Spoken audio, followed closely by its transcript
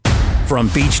From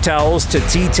beach towels to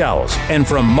tea towels, and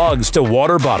from mugs to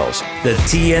water bottles, the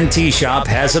TNT Shop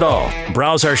has it all.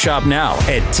 Browse our shop now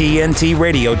at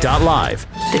tntradio.live.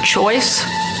 The choice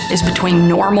is between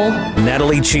normal,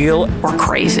 Natalie, Cheale, or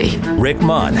crazy. Rick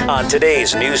Munn on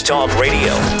today's News Talk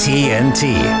Radio,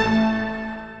 TNT.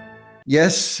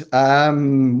 Yes,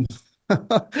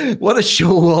 what a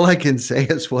show. All I can say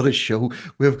is what a show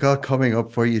we've got coming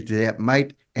up for you today. It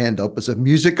might end up as a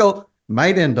musical.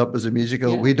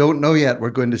 Yeah. We don't know yet.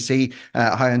 We're going to see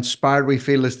how inspired we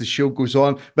feel as the show goes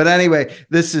on. But anyway,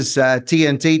 this is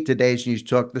TNT, today's News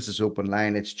Talk. This is Open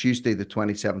Line. It's Tuesday, the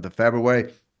 27th of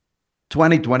February.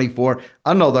 2024,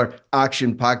 another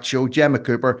action-packed show. Gemma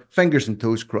Cooper, fingers and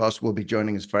toes crossed, will be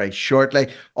joining us very shortly.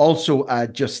 Also,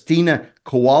 Justyna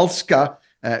Kowalska,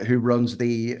 who runs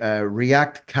the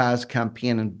React Kaz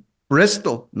campaign in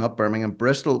Bristol, not Birmingham,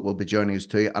 Bristol, will be joining us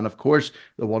too. And of course,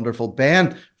 the wonderful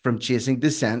Benn from Chasing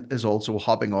Dissent is also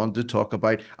hopping on to talk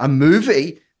about a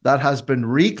movie that has been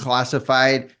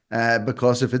reclassified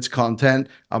because of its content.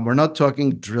 And we're not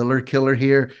talking Driller Killer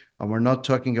here. And we're not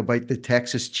talking about the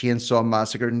Texas Chainsaw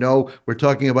Massacre. No, we're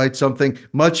talking about something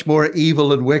much more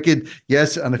evil and wicked.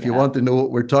 Yes, and if you want to know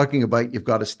what we're talking about, you've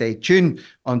got to stay tuned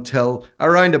until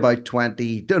around about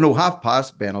half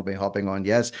past. Ben will be hopping on,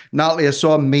 yes. Natalie, I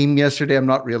saw a meme yesterday. I'm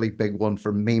not really big one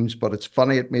for memes, but it's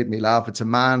funny. It made me laugh. It's a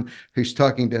man who's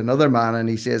talking to another man, and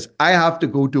he says, I have to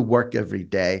go to work every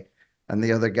day. And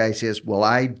the other guy says, well,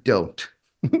 I don't.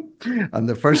 And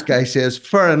the first guy says,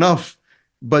 fair enough,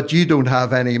 but you don't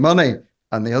have any money.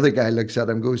 And the other guy looks at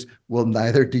him and goes, well,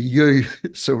 neither do you.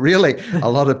 So really, a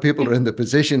lot of people are in the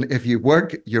position, if you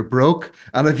work, you're broke.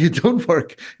 And if you don't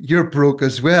work, you're broke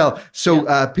as well.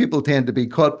 So people tend to be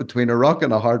caught between a rock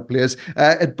and a hard place.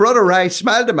 It brought a wry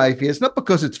smile to my face, not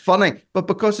because it's funny, but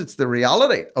because it's the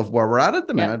reality of where we're at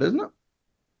the minute, isn't it?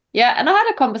 Yeah, and I had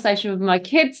a conversation with my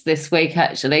kids this week,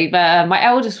 actually. My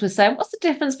eldest was saying, what's the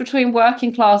difference between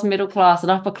working class, middle class, and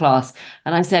upper class?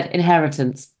 And I said,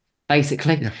 inheritance,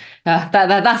 basically. Yeah.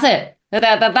 That's it.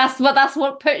 That's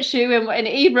what puts you in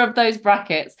either of those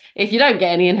brackets. If you don't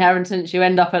get any inheritance, you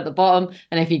end up at the bottom.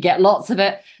 And if you get lots of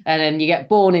it, and then you get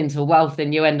born into wealth,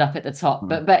 then you end up at the top.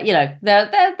 But you know, there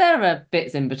are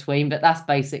bits in between, but that's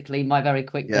basically my very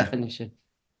quick definition.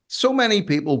 So many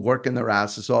people working their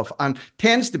asses off, and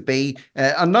tends to be,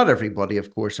 and not everybody,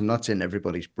 of course, I'm not saying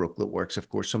everybody's broke that works. Of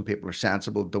course, some people are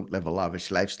sensible, don't live a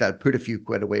lavish lifestyle, put a few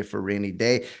quid away for a rainy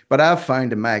day. But I've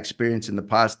found in my experience in the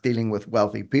past dealing with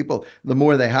wealthy people, the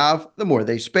more they have, the more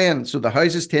they spend. So the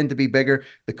houses tend to be bigger,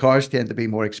 the cars tend to be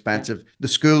more expensive. The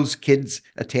schools kids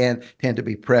attend tend to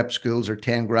be prep schools or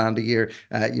 10 grand a year,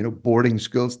 boarding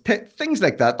schools, things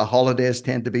like that. The holidays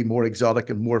tend to be more exotic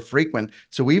and more frequent.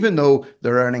 So even though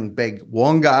they're earning big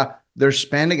wonga, they're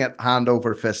spending it hand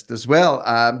over fist as well.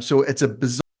 So it's a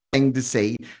bizarre thing to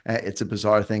see.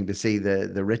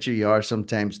 The richer you are,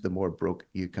 sometimes the more broke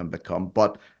you can become.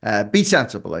 But be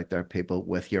sensible out there, people,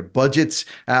 with your budgets.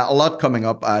 A lot coming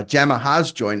up. Gemma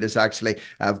has joined us, actually.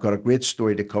 I've got a great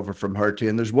story to cover from her too.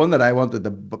 And there's one that I wanted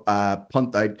to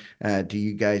punt out to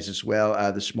you guys as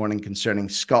well this morning concerning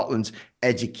Scotland's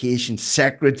Education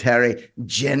Secretary,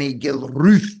 Jenny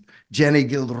Gilruth,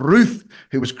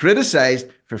 who was criticised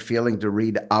for failing to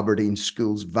read Aberdeen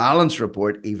Schools' Valence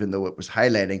report, even though it was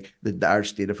highlighting the dire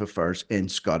state of affairs in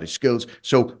Scottish schools.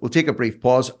 So we'll take a brief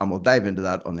pause and we'll dive into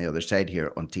that on the other side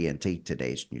here on TNT,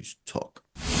 today's News Talk.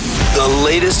 The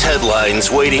latest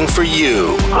headlines waiting for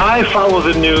you. I follow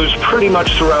the news pretty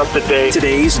much throughout the day.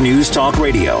 Today's News Talk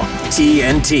Radio,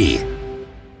 TNT.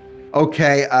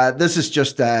 Okay, this is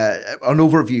just an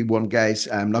overview one, guys.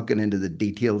 I'm not getting into the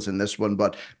details in this one,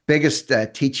 but biggest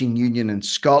teaching union in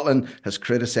Scotland has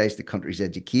criticised the country's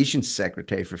education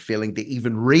secretary for failing to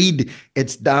even read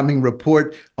its damning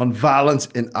report on violence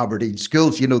in Aberdeen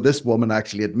schools. You know, this woman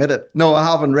actually admitted, no, I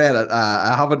haven't read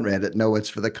it. No, it's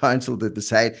for the council to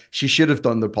decide. She should have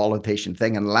done the politician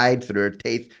thing and lied through her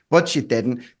teeth, but she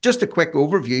didn't. Just a quick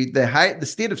overview. The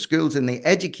state of schools in the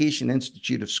Education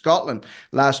Institute of Scotland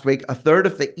last week, a third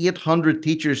of the 800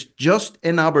 teachers just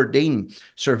in Aberdeen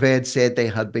surveyed said they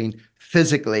had been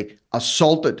physically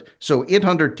assaulted. So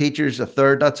 800 teachers, a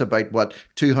third, that's about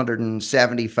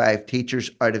 275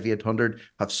 teachers out of 800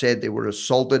 have said they were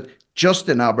assaulted just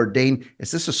in Aberdeen.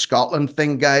 Is this a Scotland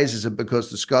thing, guys? Is it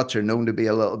because the Scots are known to be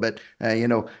a little bit, a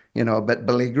bit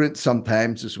belligerent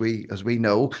sometimes, as we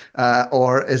know,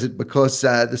 or is it because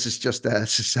this is just a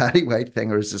society-wide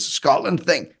thing, or is this a Scotland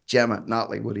thing? Gemma,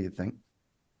 Natalie, what do you think?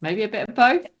 Maybe a bit of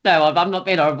both. No, I'm not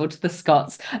being horrible to the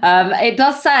Scots. It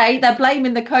does say they're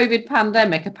blaming the COVID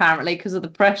pandemic, apparently, because of the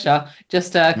pressure,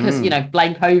 just because,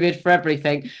 blame COVID for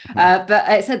everything. But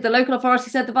it said the local authority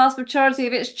said the vast majority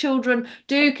of its children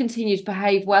do continue to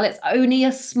behave well. It's only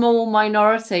a small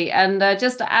minority. And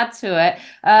just to add to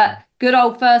it, good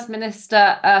old First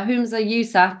Minister Humza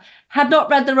Yousaf had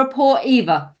not read the report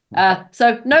either.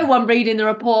 So no one reading the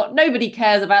report. Nobody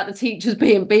cares about the teachers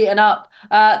being beaten up.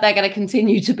 They're going to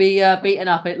continue to be beaten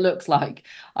up, it looks like,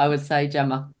 I would say,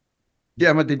 Gemma.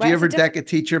 Gemma, did you ever deck a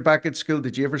teacher back at school?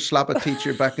 Did you ever slap a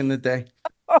teacher back in the day?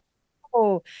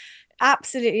 Oh,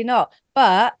 absolutely not.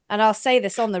 But, and I'll say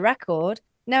this on the record,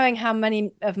 knowing how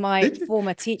many of my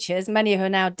former teachers, many who are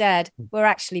now dead, were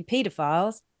actually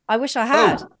paedophiles, I wish I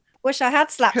had. Wish I had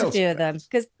slapped a few of them,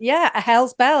 because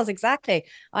hell's bells, exactly.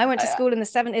 I went to school in the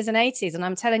 70s and 80s, and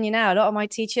I'm telling you now, a lot of my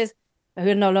teachers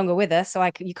who are no longer with us, so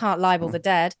you can't libel the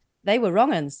dead, they were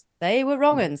wrong-uns.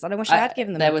 And I wish I had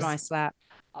given them a dry slap.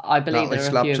 I believe there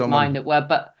are a few of mine that were,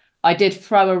 but I did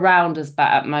throw a rounders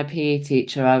bat at my PE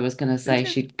teacher. I was going to say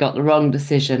she got the wrong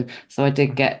decision, so I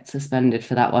did get suspended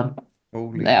for that one.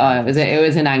 It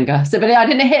was in anger. So, but I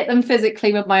didn't hit them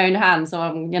physically with my own hands, so I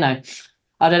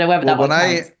don't know whether that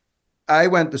was. I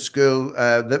went to school,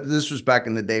 this was back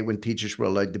in the day when teachers were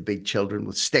allowed to beat children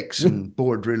with sticks and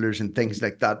board rulers and things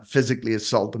like that, physically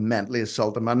assault them, mentally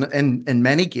assault them, and in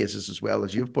many cases as well,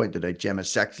 as you've pointed out, Gemma,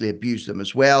 sexually abused them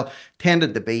as well.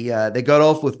 Tended to be, they got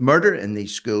off with murder in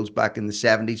these schools back in the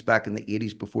 70s, back in the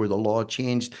 80s before the law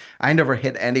changed. I never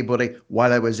hit anybody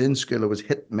while I was in school. I was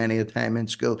hit many a time in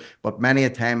school, but many a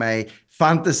time I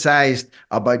fantasized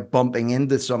about bumping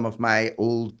into some of my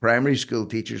old primary school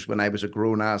teachers when I was a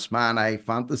grown-ass man. I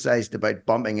fantasized about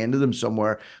bumping into them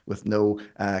somewhere with no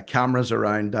cameras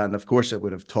around. And of course, I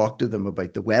would have talked to them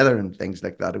about the weather and things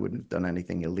like that. I wouldn't have done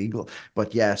anything illegal.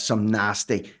 But yeah, some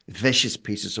nasty, vicious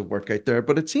pieces of work out there.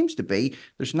 But it seems to be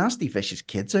there's nasty, vicious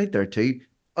kids out there too.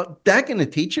 Decking a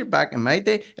teacher back in my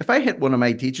day, if I hit one of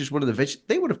my teachers, one of the vicious,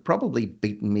 they would have probably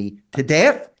beaten me to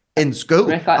death in school,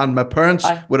 and my parents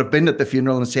would have been at the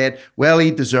funeral and said, well,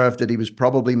 he deserved it, he was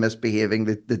probably misbehaving.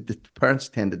 The parents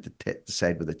tended to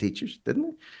side with the teachers,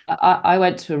 didn't they? I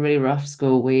went to a really rough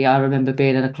school. I remember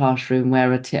being in a classroom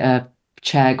where a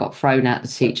chair got thrown at the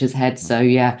teacher's head. So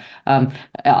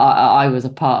I was a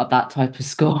part of that type of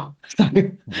school. So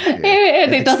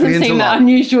it doesn't seem that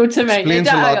unusual to me. Explains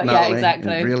a lot, Natalie.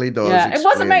 Exactly. It really does. Yeah, it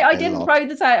wasn't me. I didn't throw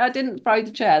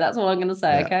the chair. That's all I'm going to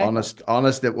say. Okay.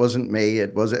 Honest. It wasn't me.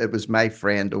 It was my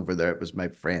friend over there. It was my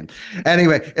friend.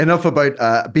 Anyway, enough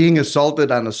about being assaulted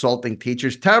and assaulting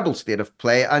teachers. Terrible state of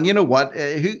play. And you know what?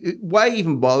 Why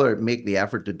even bother make the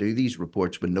effort to do these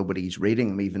reports when nobody's reading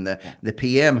them? Even the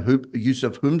PM,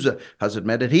 Yousaf Humza, has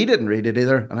admitted he didn't read it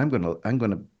either. And I'm going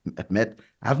to admit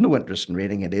I have no interest in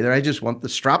reading it either. I just want the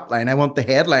strap line. I want the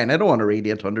headline. I don't want to read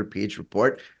a 800-page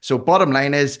report. So bottom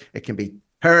line is it can be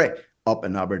hairy up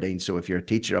in Aberdeen. So if you're a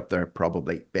teacher up there,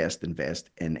 probably best invest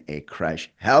in a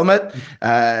crash helmet.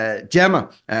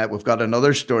 Gemma, we've got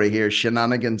another story here.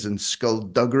 Shenanigans and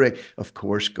skullduggery, of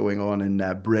course, going on in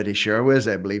British Airways,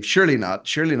 I believe. Surely not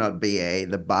BA,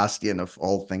 the bastion of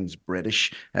all things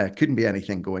British. Couldn't be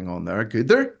anything going on there. Could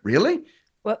there? Really?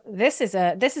 Well, this is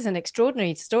an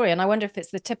extraordinary story, and I wonder if it's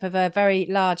the tip of a very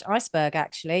large iceberg,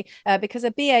 actually, because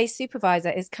a BA supervisor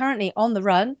is currently on the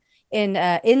run in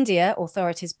India,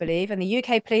 authorities believe, and the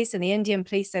UK police and the Indian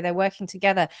police say they're working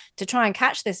together to try and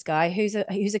catch this guy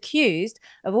who's accused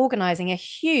of organising a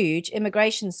huge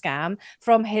immigration scam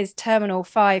from his Terminal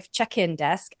 5 check-in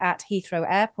desk at Heathrow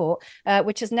Airport,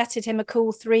 which has netted him a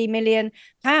cool £3 million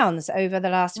over the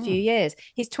last few years.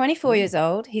 He's 24 years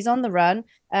old. He's on the run.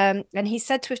 And he's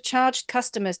said to have charged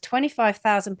customers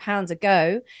 £25,000 a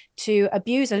go to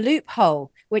abuse a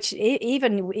loophole, which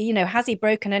even, has he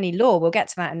broken any law? We'll get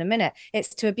to that in a minute.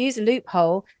 It's to abuse a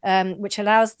loophole, which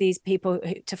allows these people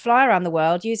to fly around the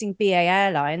world using BA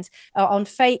Airlines on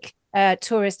fake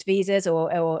tourist visas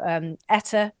or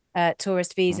ETA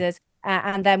tourist visas.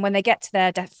 And then when they get to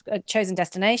their chosen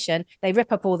destination, they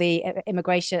rip up all the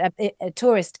immigration,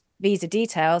 tourist visa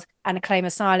details and claim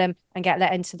asylum and get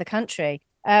let into the country.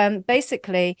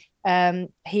 Basically,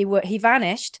 he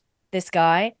vanished, this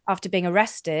guy, after being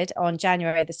arrested on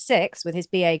January the 6th with his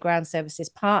BA Ground Services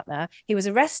partner. He was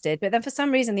arrested, but then for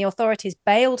some reason the authorities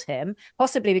bailed him,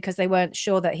 possibly because they weren't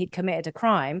sure that he'd committed a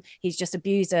crime. He's just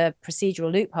abused a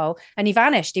procedural loophole, and he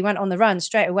vanished. He went on the run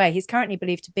straight away. He's currently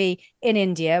believed to be in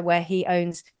India, where he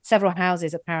owns several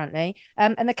houses, apparently.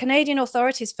 And the Canadian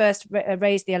authorities first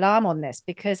raised the alarm on this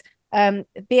because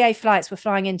BA flights were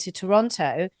flying into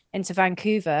Toronto, into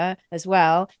Vancouver as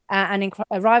well, and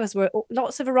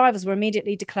lots of arrivals were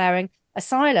immediately declaring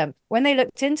asylum. When they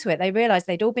looked into it, they realized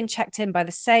they'd all been checked in by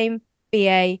the same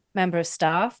BA member of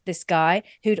staff, this guy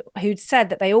who'd said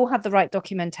that they all had the right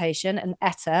documentation, an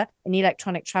ETA, an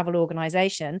electronic travel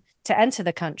organization, to enter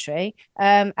the country.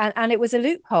 And it was a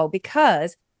loophole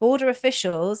because border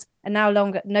officials are no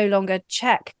longer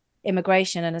check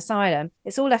immigration and asylum.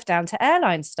 It's all left down to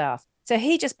airline staff. So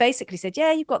he just basically said,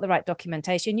 yeah, you've got the right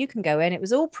documentation. You can go in. It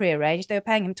was all prearranged. They were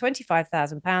paying him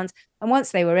 £25,000. And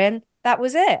once they were in, that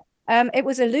was it. It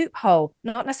was a loophole,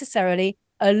 not necessarily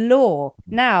a law.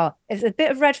 Now, there's a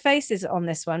bit of red faces on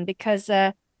this one because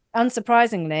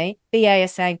unsurprisingly, BA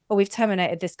is saying, we've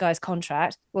terminated this guy's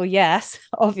contract. Well, yes,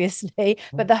 obviously.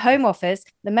 But the Home Office,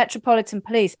 the Metropolitan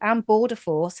Police and Border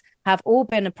Force have all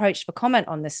been approached for comment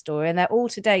on this story. And they're all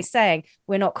today saying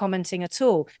we're not commenting at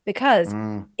all because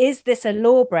is this a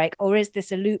law break or is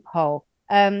this a loophole?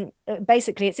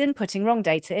 Basically, it's inputting wrong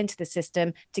data into the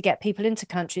system to get people into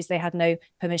countries they had no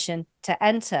permission to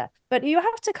enter. But you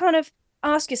have to kind of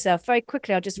ask yourself very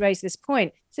quickly, I'll just raise this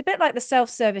point. It's a bit like the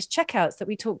self-service checkouts that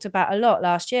we talked about a lot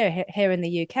last year here in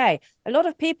the UK. A lot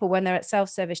of people, when they're at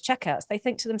self-service checkouts, they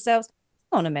think to themselves,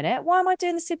 hold on a minute, why am I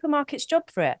doing the supermarket's job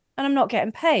for it? And I'm not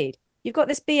getting paid. You've got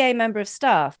this BA member of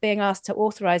staff being asked to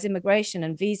authorize immigration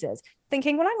and visas,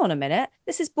 thinking, well, hang on a minute,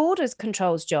 this is Borders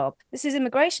Control's job. This is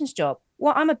immigration's job.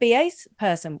 Well, I'm a BA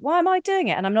person. Why am I doing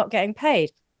it? And I'm not getting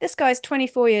paid. This guy's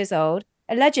 24 years old.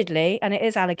 Allegedly, and it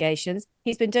is allegations,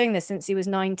 he's been doing this since he was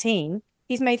 19.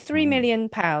 He's made £3 million.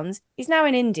 He's now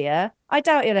in India. I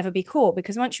doubt he'll ever be caught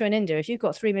because once you're in India, if you've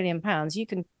got £3 million,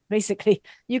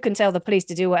 you can tell the police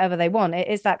to do whatever they want. It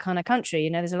is that kind of country. You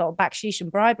know, there's a lot of baksheesh and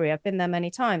bribery. I've been there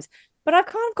many times. But I've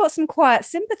kind of got some quiet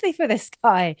sympathy for this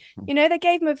guy. You know, they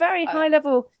gave him a very high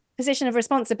level position of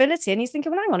responsibility. And he's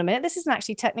thinking, well, hang on a minute, this isn't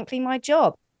actually technically my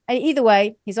job. And either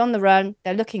way, he's on the run.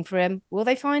 They're looking for him. Will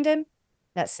they find him?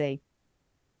 Let's see.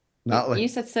 Natalie. You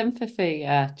said sympathy,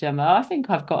 Gemma. I think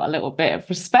I've got a little bit of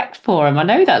respect for him. I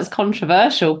know that's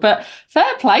controversial, but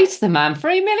fair play to the man. £3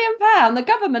 million. The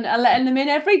government are letting them in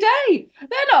every day.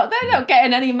 They're not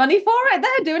getting any money for it.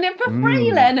 They're doing it for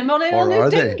free, letting them on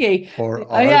his dinghy. Or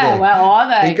are they? Well, are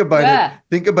they? Think about it.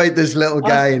 Think about this little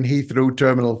guy in Heathrow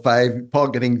Terminal 5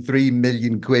 pocketing £3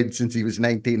 million since he was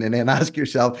 19, and then ask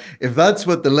yourself, if that's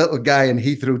what the little guy in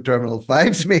Heathrow Terminal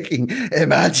 5's making,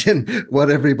 imagine what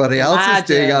everybody else is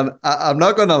doing. And I'm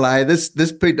not going to lie, this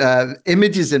put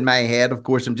images in my head. Of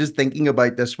course, I'm just thinking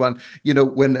about this one. You know,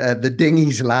 when the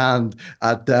dinghies land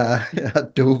at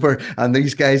Dover and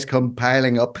these guys come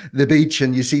piling up the beach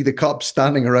and you see the cops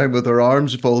standing around with their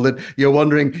arms folded, you're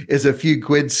wondering, is a few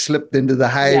quid slipped into the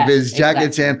high-vis jacket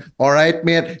saying, all right,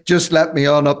 mate, just let me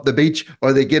on up the beach?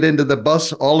 Or they get into the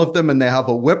bus, all of them, and they have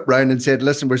a whip round and said,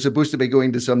 listen, we're supposed to be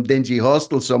going to some dingy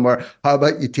hostel somewhere. How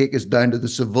about you take us down to the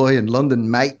Savoy in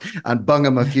London, mate, and bung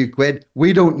them a few quid?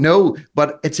 We don't know.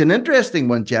 But it's an interesting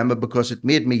one, Gemma, because it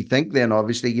made me think then,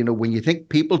 obviously, you know, when you think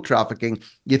people trafficking,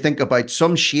 you think about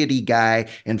some shady guy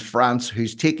in France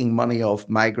who's taking money off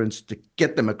migrants to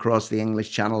get them across the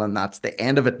English Channel, and that's the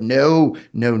end of it. No.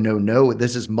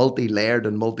 This is multi-layered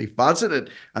and multifaceted,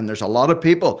 and there's a lot of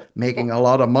people making a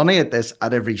lot of money at this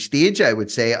at every stage, I would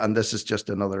say, and this is just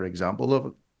another example of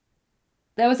it.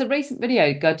 There was a recent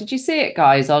video, did you see it,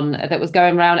 guys, that was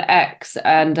going around X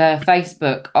and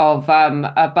Facebook of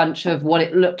a bunch of what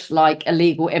it looked like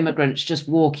illegal immigrants just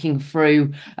walking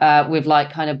through with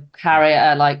like kind of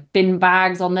carrier, like bin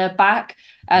bags on their back.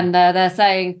 And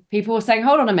people were saying,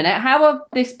 hold on a minute, how have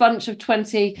this bunch of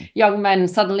 20 young men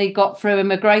suddenly got through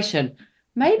immigration?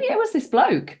 Maybe it was this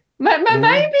bloke. Maybe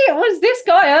it was this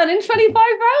guy earning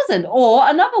 25,000 or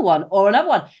another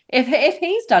one. If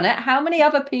he's done it, how many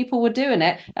other people were doing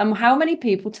it and how many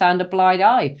people turned a blind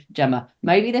eye, Gemma?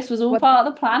 Maybe this was all part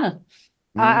of the plan.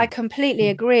 I completely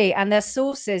agree. And there's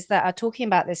sources that are talking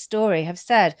about this story have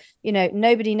said, you know,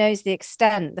 nobody knows the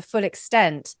full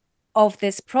extent of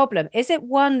this problem. Is it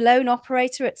one lone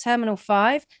operator at Terminal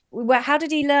 5? How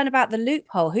did he learn about the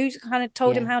loophole? Who kind of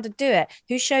told him how to do it?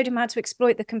 Who showed him how to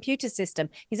exploit the computer system?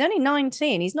 He's only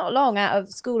 19. He's not long out of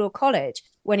school or college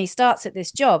when he starts at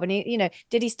this job. And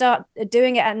did he start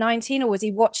doing it at 19, or was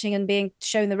he watching and being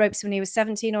shown the ropes when he was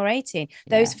 17 or 18?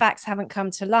 Those facts haven't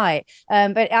come to light.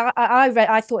 But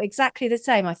I thought exactly the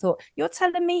same. I thought, you're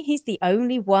telling me he's the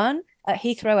only one at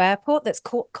Heathrow Airport that's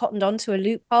cottoned onto a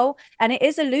loophole. And it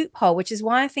is a loophole, which is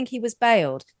why I think he was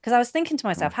bailed. Because I was thinking to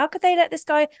myself, how could they let this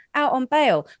guy out on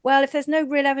bail? Well, if there's no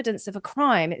real evidence of a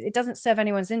crime, it doesn't serve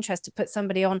anyone's interest to put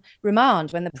somebody on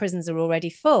remand when the prisons are already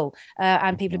full,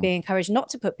 and people are being encouraged not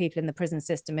to put people in the prison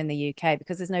system in the UK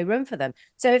because there's no room for them.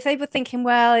 So if they were thinking,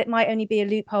 well, it might only be a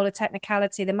loophole, a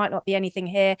technicality, there might not be anything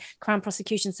here, Crown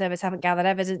Prosecution Service haven't gathered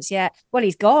evidence yet, well,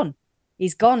 he's gone.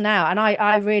 He's gone now. And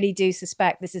I really do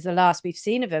suspect this is the last we've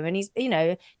seen of him. And he's,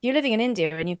 if you're living in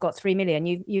India and you've got 3 million,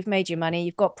 you've made your money,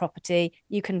 you've got property,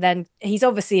 you can then, he's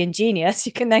obviously ingenious,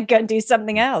 you can then go and do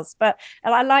something else. But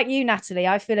I like you, Natalie,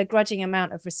 I feel a grudging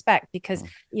amount of respect because,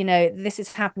 this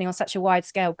is happening on such a wide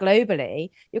scale globally.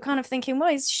 You're kind of thinking, well,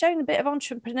 he's shown a bit of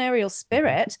entrepreneurial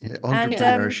spirit. Yeah,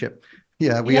 entrepreneurship.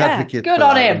 Yeah, we advocate good for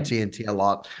on that him. on TNT a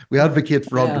lot. We advocate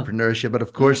for entrepreneurship, but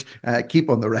of course,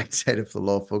 keep on the right side of the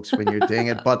law, folks, when you're doing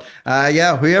it. But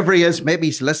whoever he is, maybe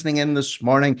he's listening in this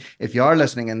morning. If you are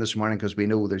listening in this morning, because we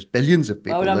know there's billions of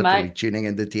people literally tuning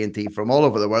into TNT from all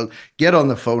over the world, get on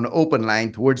the phone, open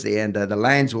line towards the end. The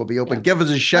lines will be open. Yeah. Give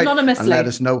us a shout and let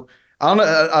us know.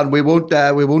 And we won't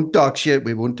dox you.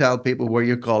 We won't tell people where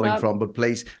you're calling from, but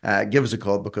please give us a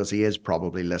call because he is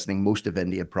probably listening. Most of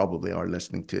India probably are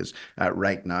listening to us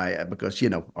right now because,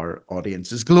 our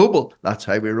audience is global. That's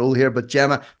how we roll here. But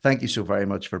Gemma, thank you so very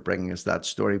much for bringing us that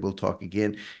story. We'll talk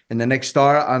again in the next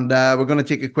hour. And we're going to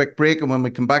take a quick break. And when we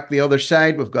come back the other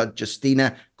side, we've got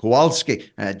Justyna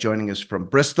Kowalska joining us from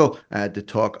Bristol to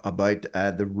talk about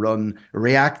the Run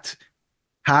React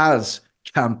has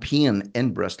campaign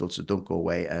in Bristol, so don't go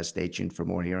away. Stay tuned for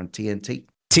more here on TNT.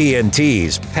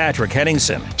 TNT's Patrick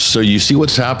Henningsen. So you see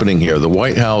what's happening here. The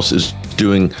White House is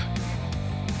doing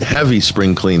heavy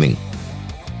spring cleaning,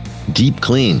 deep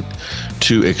clean,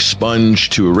 to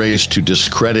expunge, to erase, to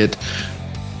discredit.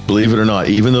 Believe it or not,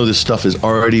 even though this stuff has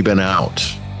already been out,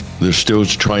 they're still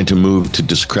trying to move to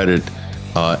discredit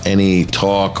any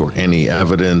talk or any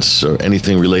evidence or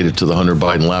anything related to the Hunter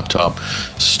Biden laptop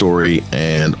story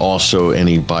and also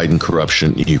any Biden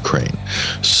corruption in Ukraine.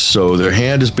 So their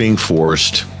hand is being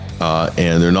forced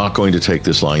and they're not going to take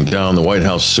this lying down. The White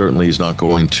House certainly is not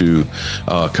going to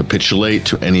capitulate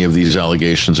to any of these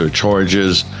allegations or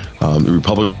charges. The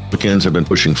Republicans have been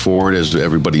pushing forward, as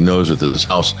everybody knows, with this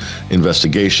House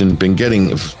investigation, been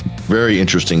getting very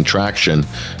interesting traction.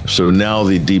 So now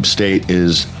the deep state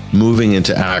is moving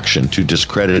into action to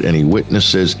discredit any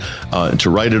witnesses and to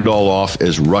write it all off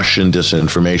as Russian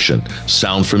disinformation.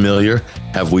 Sound familiar?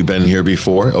 Have we been here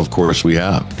before? Of course we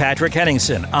have. Patrick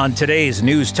Henningsen on today's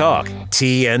News Talk,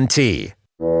 TNT.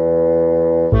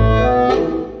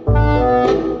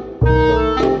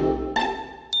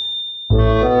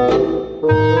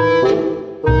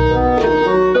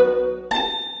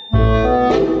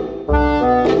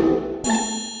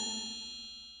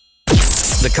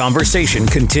 Conversation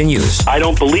continues. I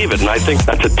don't believe it, and I think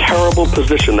that's a terrible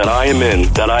position that I am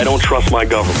in, that I don't trust my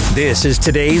government. This is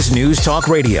today's News Talk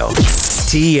Radio,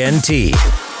 TNT.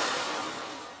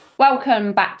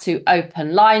 Welcome back to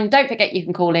Open Line. Don't forget you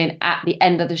can call in at the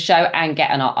end of the show and get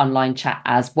on our online chat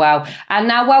as well. And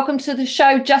now welcome to the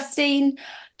show, Justyna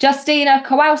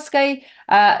Kowalska.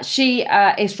 She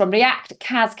is from React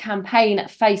Kaz Campaign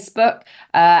Facebook,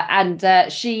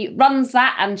 and she runs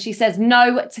that, and she says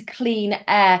no to clean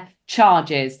air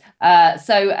charges.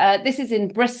 So this is in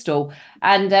Bristol,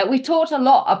 and we talked a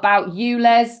lot about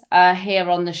ULEZ here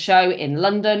on the show in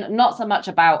London, not so much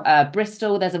about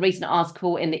Bristol. There's a recent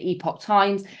article in the Epoch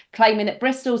Times claiming that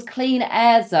Bristol's clean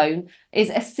air zone is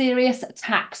a serious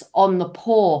tax on the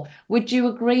poor. Would you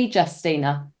agree,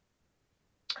 Justyna?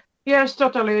 Yes,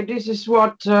 totally. This is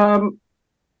what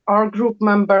our group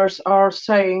members are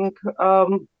saying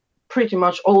pretty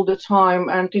much all the time.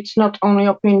 And it's not only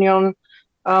opinion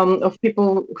of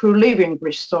people who live in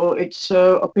Bristol, it's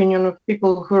opinion of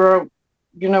people who are,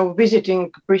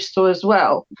 visiting Bristol as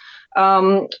well.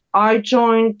 I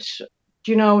joined,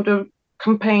 the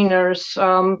campaigners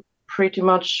pretty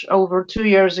much over 2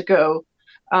 years ago.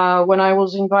 When I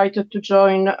was invited to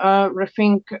join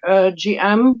Rethink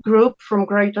GM group from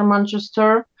Greater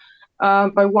Manchester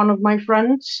by one of my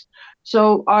friends.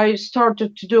 So I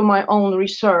started to do my own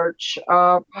research,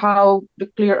 how the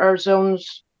clear air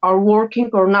zones are working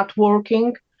or not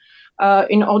working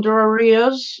in other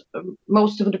areas.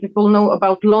 Most of the people know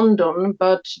about London,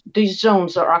 but these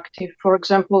zones are active, for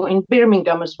example, in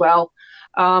Birmingham as well.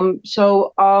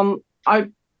 So I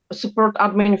support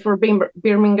admin for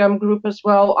Birmingham group as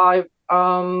well. I've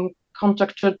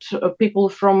contacted people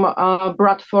from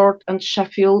Bradford and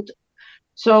Sheffield.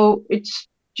 So it's,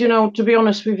 to be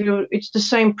honest with you, it's the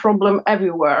same problem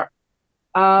everywhere.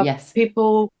 Yes.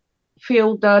 People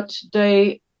feel that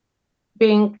they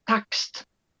being taxed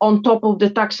on top of the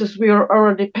taxes we are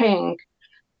already paying.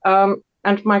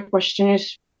 And my question is,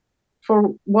 for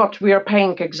what we are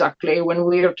paying exactly when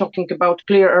we are talking about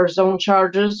clear air zone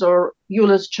charges or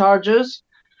ULEZ charges?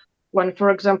 When, for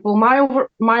example,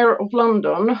 Mayor of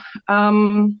London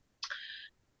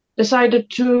decided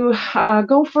to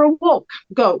go for a walk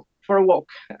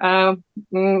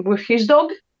with his dog,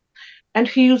 and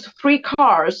he used 3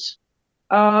 cars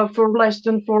for less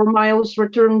than 4 miles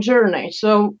return journey.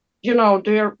 So,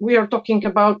 we are talking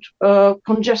about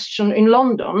congestion in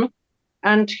London,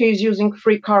 and he's using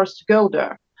 3 cars to go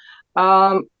there.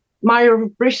 Mayor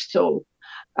of Bristol,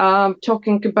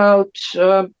 talking about,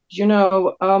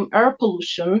 air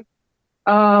pollution,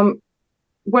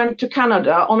 went to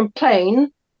Canada on a plane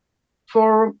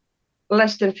for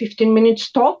less than 15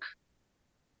 minutes talk.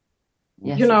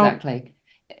 Yes, exactly.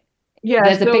 Yeah,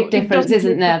 there's a big difference,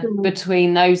 isn't there,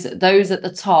 between those at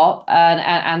the top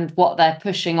and what they're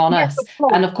pushing on us.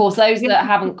 And of course, those that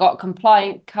haven't got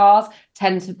compliant cars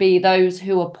tend to be those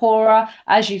who are poorer.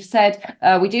 As you've said,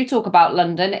 we do talk about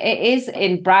London. It is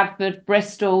in Bradford,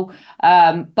 Bristol,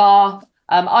 Bath.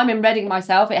 I'm in Reading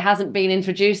myself. It hasn't been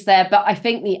introduced there, but I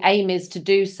think the aim is to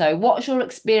do so. What's your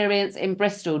experience in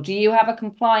Bristol? Do you have a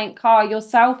compliant car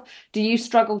yourself? Do you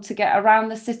struggle to get around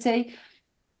the city?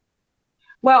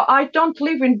 Well, I don't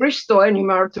live in Bristol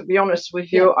anymore, to be honest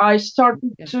with you. I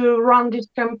started to run this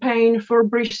campaign for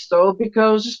Bristol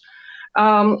because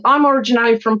I'm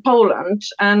originally from Poland,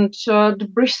 and the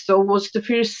Bristol was the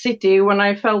first city when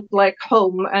I felt like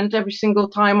home. And every single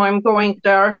time I'm going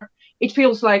there, it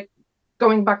feels like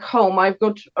going back home. I've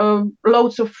got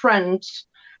loads of friends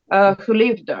who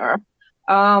live there.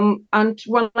 And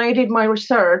when I did my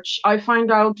research, I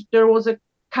found out there was a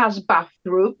Casbah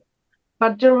group,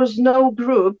 but there was no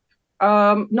group,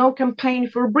 no campaign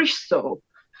for Bristol.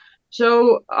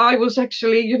 So I was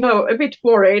actually, a bit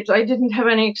worried. I didn't have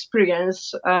any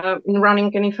experience in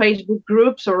running any Facebook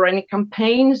groups or any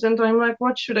campaigns. And I'm like,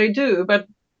 what should I do? But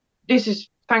this is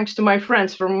thanks to my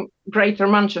friends from Greater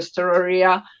Manchester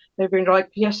area. They've been like,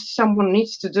 yes, someone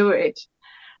needs to do it.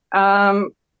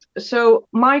 So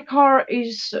my car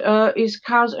is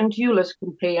CAS and ULEZ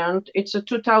compliant. It's a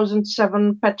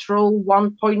 2007 petrol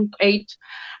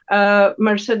 1.8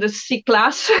 Mercedes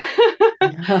C-Class.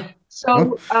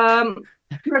 So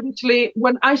previously,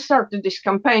 when I started this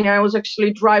campaign, I was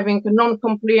actually driving a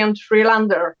non-compliant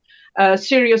Freelander,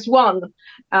 Series 1.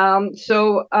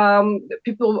 So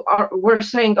people were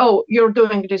saying, oh, you're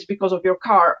doing this because of your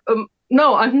car.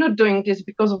 No, I'm not doing this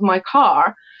because of my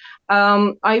car.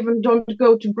 I even don't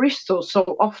go to Bristol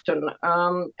so often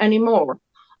anymore.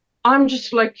 I'm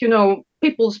just like,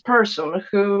 people's person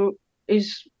who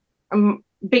is a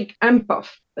big empath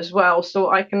as well.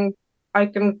 So I can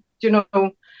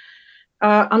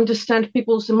understand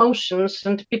people's emotions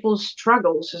and people's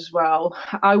struggles as well.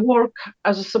 I work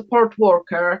as a support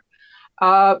worker.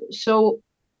 So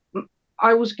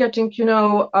I was getting,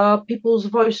 people's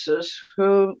voices,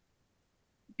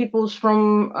 people's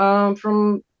from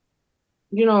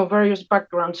various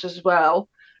backgrounds as well,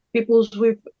 people's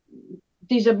with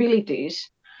disabilities.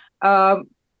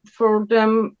 For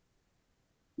them,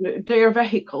 their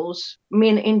vehicles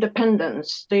mean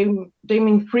independence. They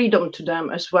mean freedom to them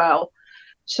as well.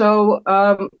 So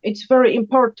it's very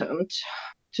important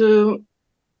to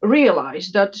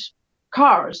realize that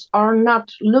cars are not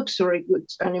luxury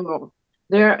goods anymore.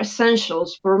 They're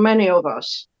essentials for many of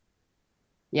us.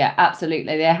 Yeah,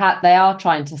 absolutely. They are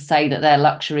trying to say that they're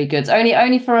luxury goods.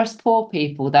 Only for us poor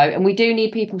people, though, and we do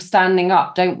need people standing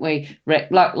up, don't we,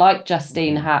 Rick? Like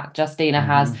Justyna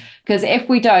has, because if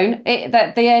we don't,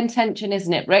 the intention,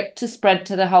 isn't it, Rick, to spread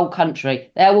to the whole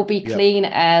country. There will be clean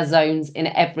air zones in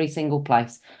every single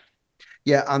place.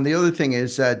 Yeah, and the other thing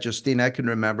is, Justyna, I can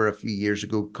remember a few years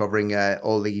ago covering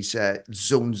all these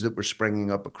zones that were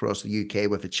springing up across the UK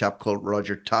with a chap called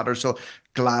Roger Tattersall.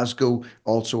 Glasgow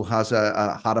also has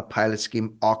had a pilot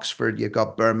scheme. Oxford, you've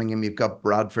got Birmingham, you've got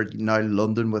Bradford, now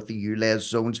London with the ULEZ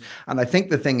zones. And I think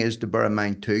the thing is to bear in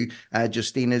mind too,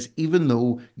 Justyna, is even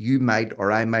though you might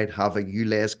or I might have a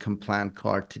ULEZ compliant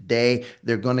car today,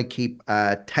 they're going to keep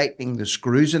tightening the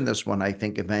screws in this one, I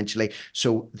think, eventually.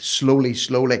 So slowly,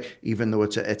 even though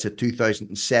it's a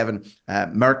 2007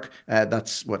 Merc,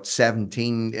 that's what,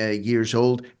 17 years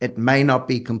old, it may not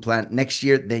be compliant next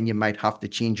year. Then you might have to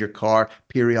change your car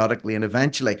periodically, and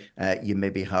eventually you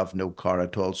maybe have no car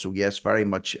at all. So yes, very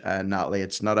much, Natalie,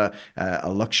 it's not a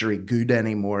luxury good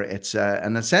anymore. It's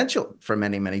an essential for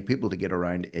many people to get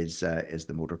around is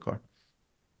the motor car.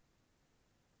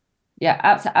 Yeah,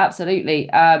 absolutely.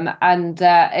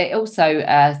 It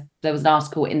also, there was an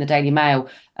article in the Daily Mail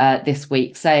this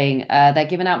week saying they're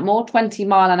giving out more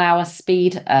 20-mile-an-hour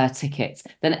speed tickets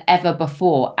than ever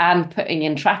before and putting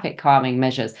in traffic calming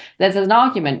measures. There's an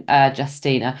argument,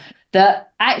 Justyna,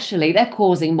 that actually they're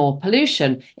causing more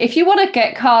pollution. If you want to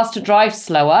get cars to drive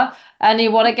slower and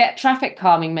you want to get traffic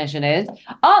calming measures,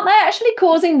 aren't they actually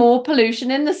causing more pollution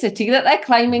in the city that they're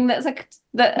claiming that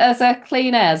as a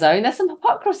clean air zone? There's some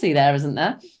hypocrisy there, isn't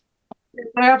there?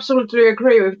 I absolutely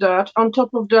agree with that. On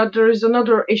top of that, there is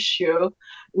another issue,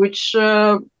 which,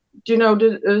 the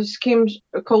schemes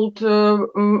called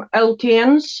LTNs.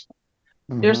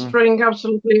 Mm-hmm. They're spreading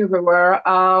absolutely everywhere.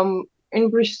 In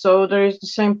Bristol, there is the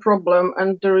same problem,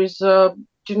 and there is,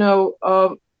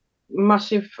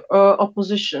 massive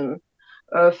opposition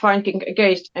fighting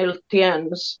against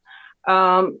LTNs.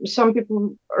 Some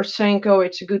people are saying, oh,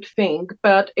 it's a good thing,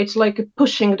 but it's like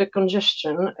pushing the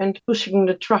congestion and pushing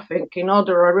the traffic in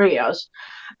other areas.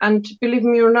 And believe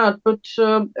me or not, but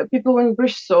people in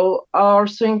Bristol are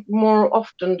saying more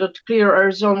often that clear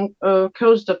air zone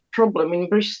caused that problem in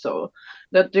Bristol,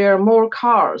 that there are more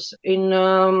cars in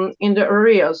the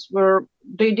areas where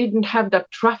they didn't have that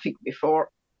traffic before.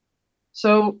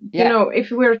 So,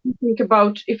 if we are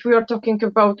talking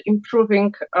about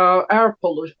improving air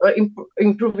pollution,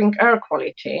 improving air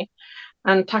quality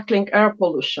and tackling air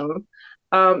pollution,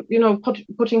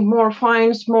 putting more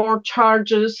fines, more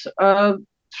charges,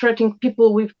 threatening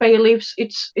people with bailiffs,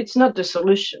 it's not the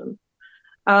solution.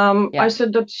 I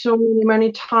said that so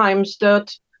many times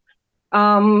that,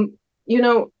 no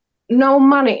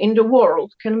money in the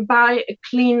world can buy a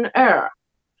clean air.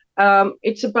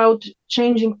 It's about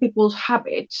changing people's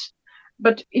habits.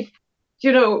 But if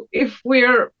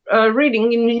we're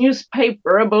reading in the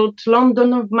newspaper about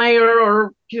London of Mayor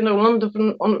or,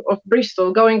 London of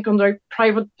Bristol going on their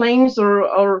private planes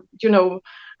or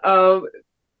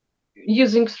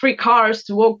using 3 cars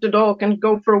to walk the dog and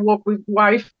go for a walk with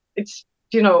wife, it's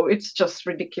just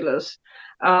ridiculous.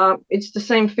 It's the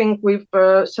same thing with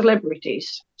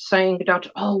celebrities saying that,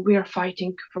 oh, we are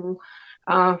fighting for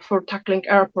tackling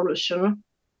air pollution.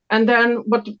 And then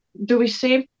what do we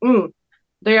see?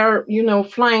 They are,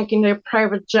 flying in their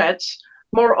private jets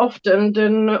more often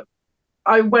than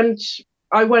I went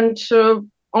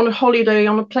on a holiday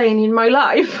on a plane in my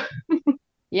life.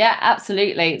 Yeah,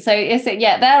 absolutely. So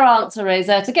their answer is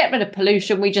to get rid of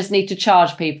pollution, we just need to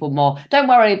charge people more. Don't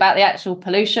worry about the actual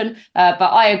pollution. But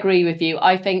I agree with you.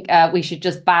 I think we should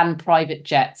just ban private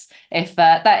jets.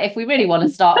 If we really want to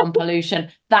start on pollution,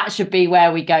 that should be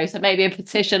where we go. So maybe a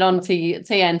petition on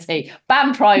TNT,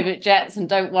 ban private jets and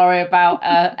don't worry about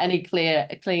any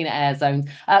clean air zones.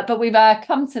 But we've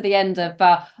come to the end of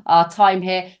our time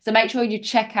here. So make sure you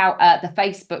check out the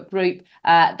Facebook group.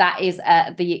 That is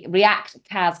the React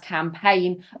CAS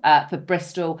campaign for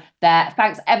Bristol there.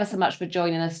 Thanks ever so much for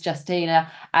joining us, Justyna.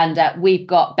 And we've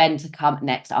got Benn to come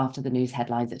next after the news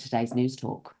headlines at today's News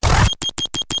Talk.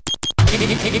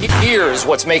 Here's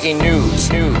what's making news.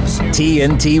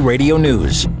 TNT Radio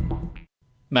News.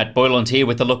 Matt Boyland here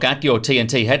with a look at your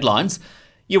TNT headlines.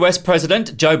 US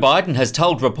President Joe Biden has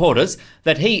told reporters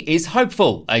that he is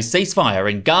hopeful a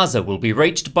ceasefire in Gaza will be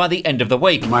reached by the end of the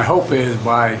week. My hope is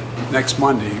by next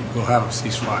Monday we'll have a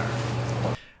ceasefire.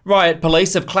 Riot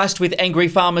police have clashed with angry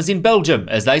farmers in Belgium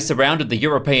as they surrounded the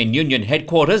European Union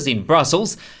headquarters in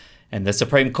Brussels. And the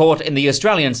Supreme Court in the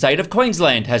Australian state of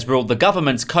Queensland has ruled the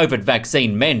government's COVID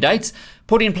vaccine mandates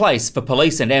put in place for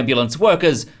police and ambulance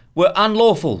workers were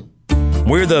unlawful.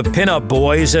 We're the pinup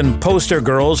boys and poster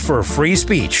girls for free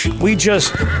speech. We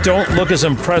just don't look as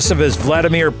impressive as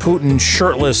Vladimir Putin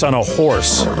shirtless on a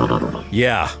horse.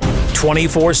 Yeah.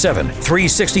 24/7,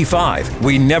 365.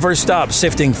 We never stop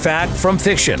sifting fact from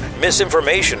fiction,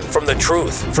 misinformation from the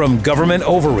truth, from government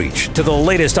overreach to the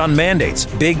latest on mandates,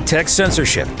 big tech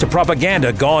censorship to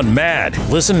propaganda gone mad.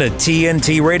 Listen to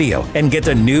TNT Radio and get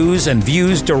the news and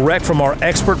views direct from our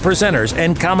expert presenters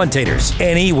and commentators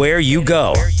anywhere you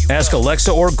go. Ask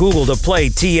Alexa or Google to play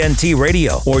TNT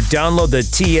Radio or download the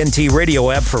TNT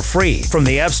Radio app for free from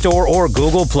the App Store or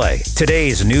Google Play.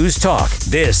 Today's News Talk.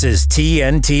 This is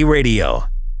TNT Radio.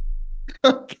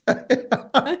 Okay.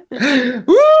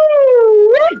 Woo!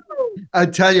 I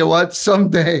tell you what,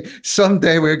 someday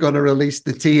we're going to release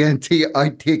the TNT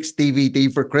Outtakes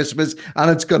DVD for Christmas, and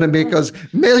it's going to make us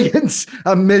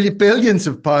billions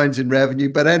of pounds in revenue.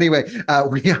 But anyway,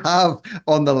 we have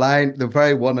on the line the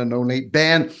very one and only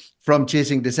Benn from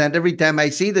Chasing Dissent. Every time I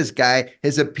see this guy,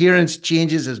 his appearance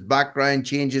changes, his background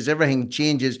changes, everything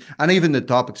changes, and even the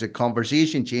topics of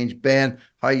conversation change. Benn,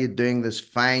 how are you doing this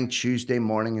fine Tuesday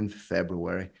morning in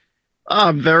February?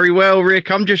 Oh, very well,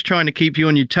 Rick. I'm just trying to keep you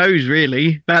on your toes,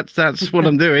 really. That's what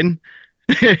I'm doing.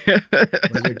 Well,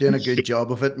 you're doing a good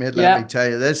job of it, mate. Let me tell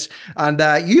you this. And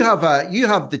you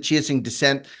have the Chasing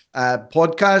Dissent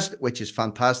podcast, which is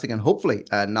fantastic, and hopefully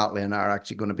Natalie and I are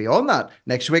actually going to be on that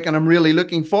next week, and I'm really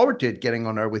looking forward to it, getting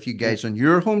on there with you guys on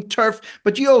your home turf.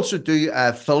 But you also do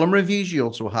film reviews. You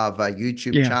also have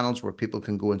YouTube channels where people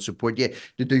can go and support you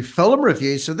to do film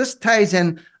reviews. So this ties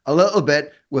in a little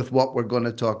bit with what we're going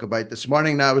to talk about this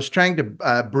morning. Now, I was trying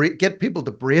to get people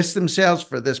to brace themselves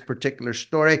for this particular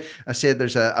story. I said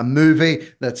there's a movie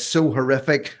that's so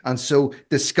horrific and so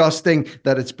disgusting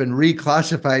that it's been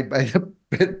reclassified by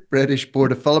the British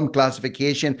Board of Film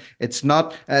Classification. It's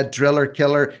not a Driller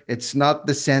Killer. It's not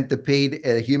the Centipede,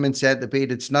 Human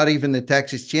Centipede. It's not even the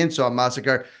Texas Chainsaw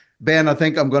Massacre. Ben, I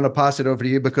think I'm going to pass it over to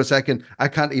you because I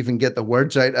can't even get the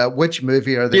words out. Which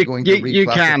movie are they going to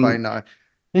reclassify now?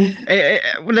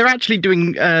 Well, they're actually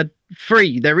doing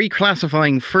free. They're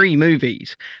reclassifying free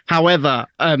movies. However,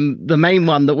 the main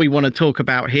one that we want to talk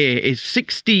about here is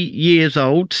 60 Years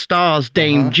Old, stars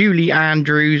Dame Julie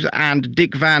Andrews and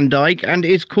Dick Van Dyke, and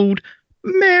is called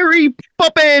Mary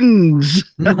Poppins.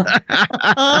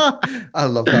 I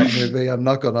love that movie. I'm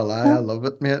not going to lie. I love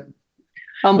it, mate.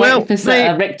 I'm waiting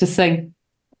for Rick to sing.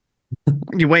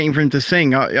 You're waiting for him to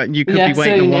sing. You could be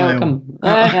waiting a while.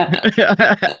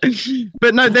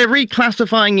 But no, they're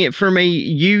reclassifying it from a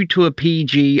U to a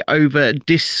PG over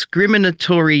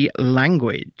discriminatory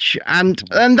language. And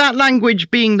that language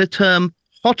being the term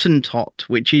Hottentot,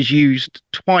 which is used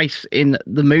twice in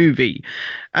the movie.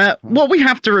 What we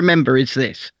have to remember is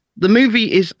this. The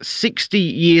movie is 60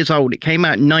 years old. It came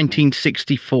out in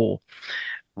 1964.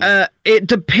 It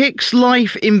depicts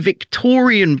life in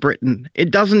Victorian Britain.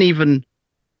 It doesn't even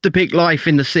depict life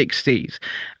in the 60s.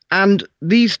 And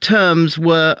these terms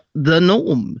were the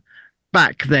norm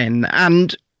back then.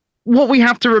 And what we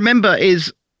have to remember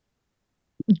is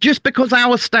just because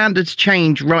our standards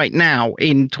change right now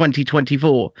in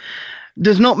 2024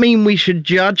 does not mean we should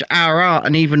judge our art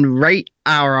and even rate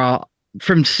our art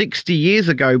from 60 years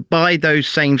ago by those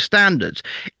same standards.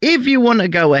 If you want to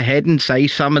go ahead and say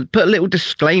put a little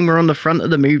disclaimer on the front of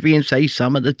the movie and say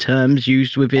some of the terms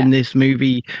used within this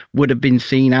movie would have been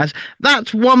seen as,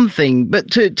 that's one thing.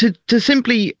 But to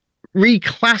simply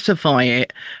reclassify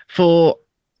it for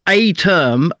a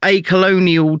term, a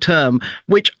colonial term,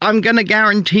 which I'm going to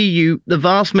guarantee you the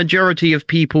vast majority of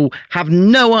people have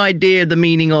no idea the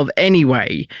meaning of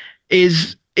anyway,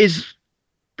 it's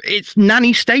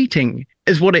nanny stating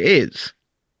is what it is.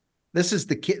 This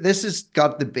has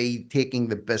got to be taking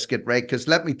the biscuit, right? Because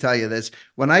let me tell you this,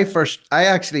 when I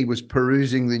actually was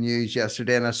perusing the news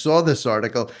yesterday and I saw this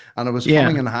article and I was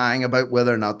humming and hawing about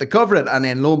whether or not to cover it. And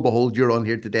then lo and behold, you're on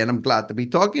here today and I'm glad to be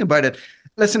talking about it.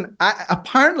 Listen,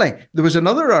 apparently there was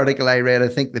another article I read, I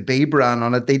think the B brand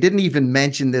on it. They didn't even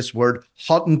mention this word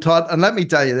Hottentot. And let me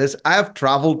tell you this, I have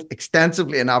traveled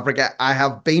extensively in Africa. I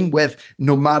have been with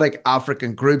nomadic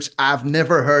African groups. I've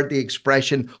never heard the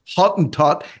expression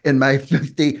Hottentot in my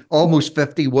almost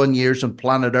 51 years on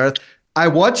planet Earth. I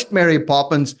watched Mary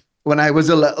Poppins when I was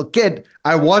a little kid.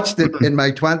 I watched it in my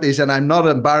 20s, and I'm not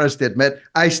embarrassed to admit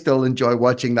I still enjoy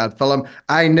watching that film.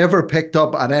 I never picked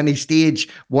up at any stage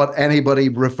what anybody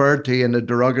referred to in a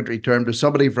derogatory term to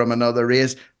somebody from another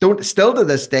race. Still to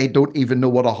this day, don't even know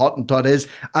what a Hottentot is.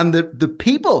 And the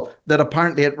people that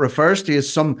apparently it refers to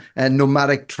as some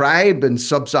nomadic tribe in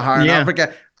sub-Saharan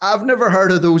Africa, I've never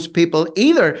heard of those people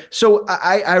either. So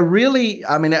I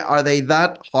mean, are they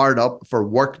that hard up for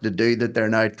work to do that they're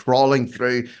now trawling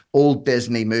through old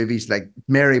Disney movies like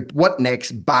what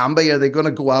next? Bambi? Are they going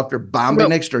to go after Bambi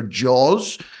next, or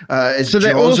Jaws? Is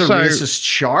Jaws a racist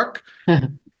shark?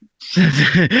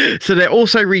 So they're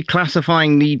also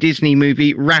reclassifying the Disney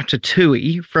movie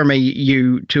Ratatouille from a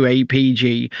U to a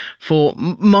PG for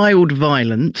mild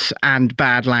violence and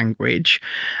bad language.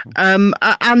 And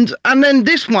then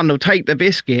this one will take the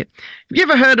biscuit. Have you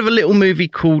ever heard of a little movie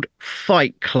called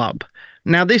Fight Club?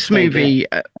 Now, this movie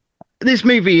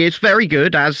is very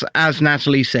good, as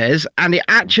Natalie says, and it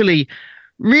actually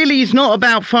really is not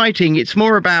about fighting. It's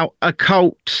more about a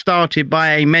cult started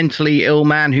by a mentally ill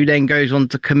man who then goes on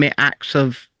to commit acts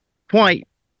of quite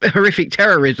horrific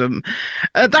terrorism.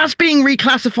 That's being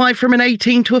reclassified from an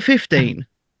 18 to a 15.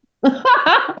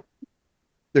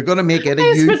 They're going to make it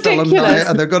a youth film now,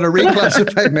 and they're going to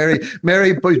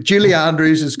reclassify Julie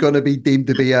Andrews is going to be deemed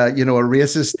to be a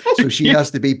racist, so she has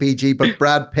to be PG. But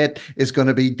Brad Pitt is going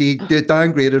to be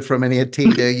downgraded from an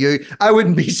 18 to a U. I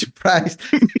wouldn't be surprised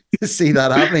to see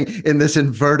that happening in this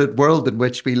inverted world in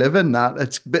which we live in.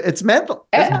 That it's mental.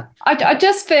 I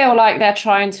just feel like they're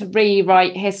trying to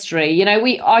rewrite history. You know,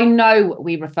 I know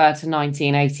we refer to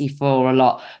 1984 a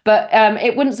lot, but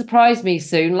it wouldn't surprise me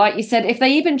soon, like you said, if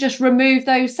they even just remove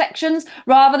those sections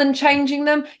rather than changing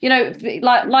them. You know,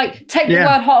 like take the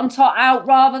word Hottentot out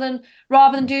rather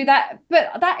than do that.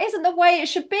 But that isn't the way it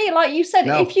should be. Like you said,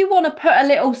 if you want to put a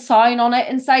little sign on it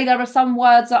and say there are some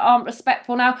words that aren't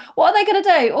respectful now, what are they going to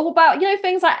do? All about, you know,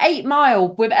 things like 8 Mile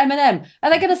with Eminem. Are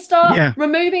they going to start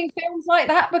removing films like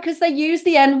that because they use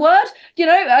the N-word? You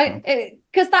know,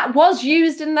 because that was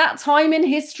used in that time in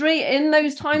history, in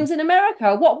those times in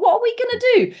America. What are we going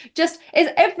to do? Just, is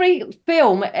every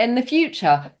film in the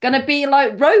future going to be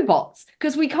like robots?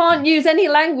 Because we can't use any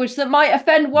language that might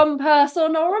offend one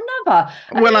person or another.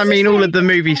 Well, I mean, all of the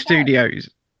movie studios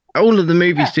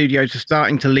are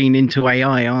starting to lean into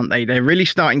AI, aren't they? They're really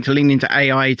starting to lean into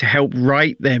AI to help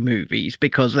write their movies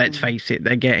because, let's face it,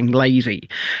 they're getting lazy.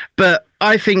 But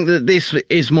I think that this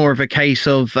is more of a case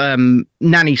of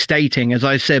nanny stating, as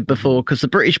I said before, because the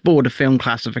British Board of Film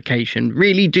Classification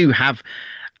really do have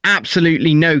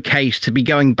absolutely no case to be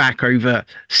going back over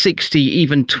 60,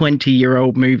 even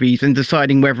 20-year-old movies and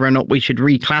deciding whether or not we should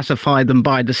reclassify them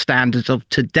by the standards of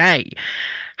today.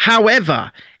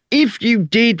 However, if you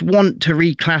did want to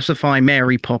reclassify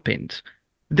Mary Poppins,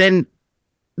 then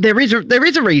there is a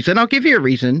reason. I'll give you a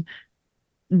reason.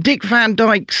 Dick Van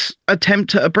Dyke's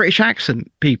attempt at a British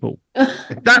accent, people.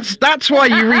 That's why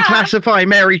you reclassify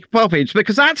Mary Poppins,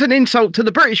 because that's an insult to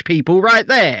the British people right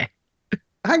there.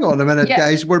 Hang on a minute,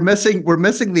 guys. We're missing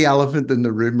the elephant in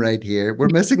the room right here. We're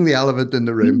missing the elephant in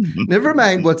the room. Never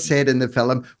mind what's said in the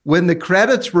film. When the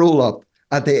credits roll up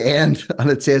at the end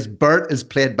and it says Bert is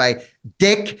played by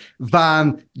Dick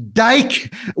Van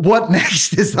Dyke, what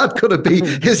next? Is that going to be?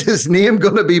 Is his name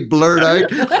going to be blurred out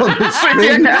on the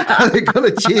screen? Are they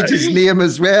going to change his name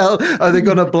as well? Are they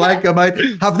going to blank him out?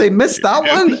 Have they missed that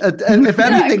one? And if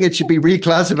anything, it should be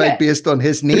reclassified based on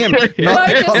his name, not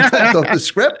the content of the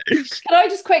script. Can I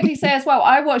just quickly say as well,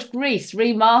 I watched Grease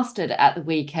remastered at the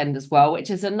weekend as well,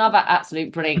 which is another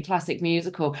absolute brilliant classic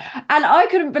musical. And I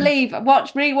couldn't believe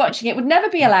rewatching it would never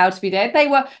be allowed to be there.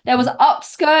 There was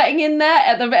upskirting in there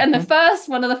at the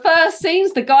one of the first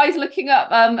scenes. The guy's looking up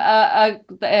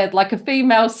like a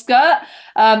female skirt.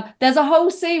 There's a whole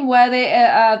scene where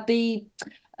the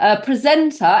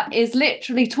presenter is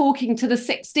literally talking to the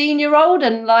 16-year-old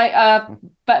and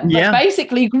but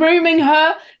basically grooming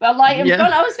her. But in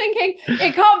front, I was thinking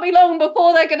it can't be long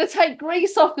before they're going to take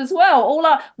Grease off as well. All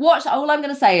I'm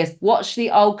going to say is watch the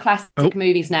old classic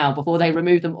movies now before they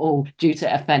remove them all due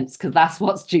to offence, because that's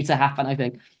what's due to happen, I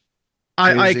think.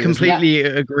 I completely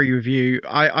agree with you.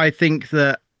 I think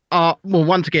that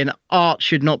once again, art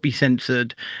should not be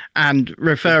censored, and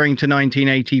referring to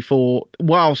 1984,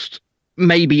 whilst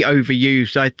maybe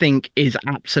overused, I think is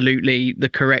absolutely the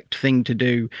correct thing to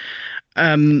do.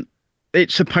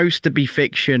 It's supposed to be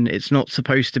fiction. It's not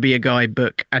supposed to be a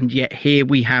guidebook. And yet here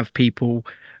we have people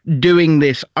doing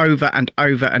this over and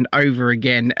over and over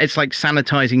again. It's like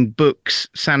sanitizing books,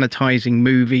 sanitizing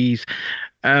movies.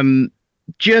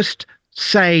 Just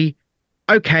say,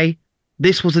 okay,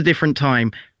 this was a different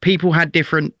time. People had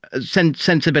different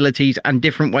sensibilities and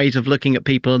different ways of looking at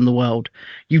people in the world.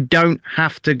 You don't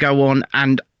have to go on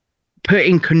and put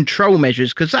in control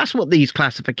measures, because that's what these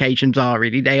classifications are,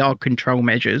 really. They are control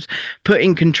measures. Put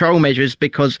in control measures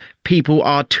because people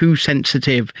are too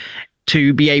sensitive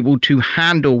to be able to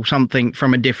handle something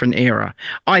from a different era.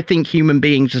 I think human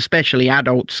beings, especially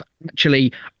adults,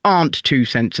 actually aren't too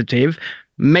sensitive.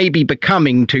 Maybe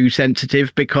becoming too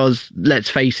sensitive because, let's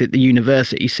face it, the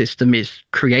university system is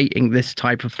creating this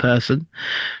type of person.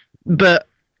 But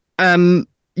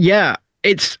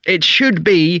it should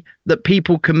be that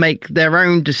people can make their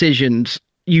own decisions.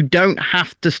 You don't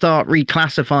have to start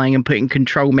reclassifying and putting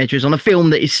control measures on a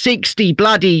film that is 60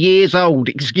 bloody years old.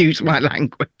 Excuse my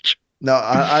language. No,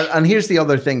 and here's the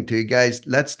other thing too, guys.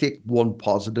 Let's take one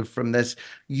positive from this.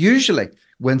 Usually,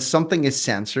 when something is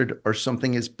censored or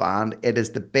something is banned, it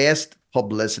is the best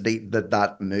publicity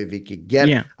that movie could get.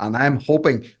 Yeah. And I'm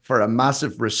hoping for a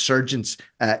massive resurgence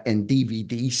in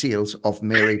DVD sales of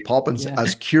Mary Poppins.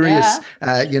 As curious,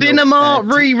 cinema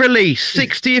re-release,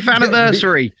 60th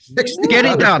anniversary. 60th Get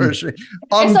it anniversary.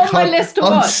 Done. Uncut, it's on my list to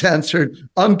uncensored,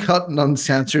 uncut and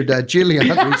uncensored. Julie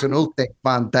Andrews and old Dick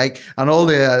Van Dyke and all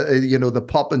the the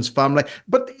Poppins family.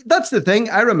 But that's the thing.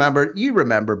 You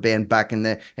remember Ben back in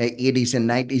the 80s and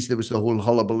 90s. There was the whole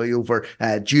hullabaloo over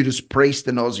Judas Priest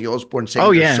and Ozzy Osbourne and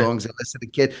singing their songs and listen to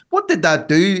kids. What did that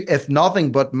do, if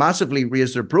nothing but massively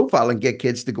raise their profile and get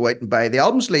kids to go out and buy the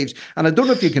album sleeves? And I don't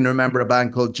know if you can remember a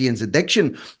band called Jane's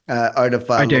Addiction out of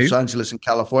Los Angeles in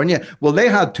California. Well, they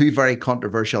had two very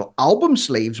controversial album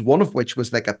sleeves, one of which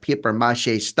was like a paper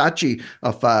mache statue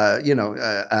of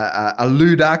a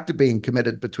lewd act being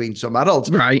committed between some adults.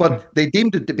 Right. But they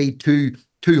deemed it to be too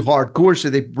hardcore, so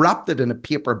they wrapped it in a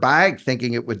paper bag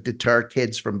thinking it would deter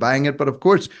kids from buying it. But of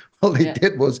course, all they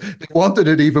did was they wanted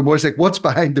it even more. It's like, what's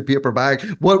behind the paper bag?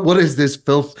 What is this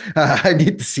filth? I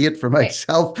need to see it for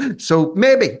myself. So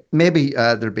maybe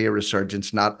there'll be a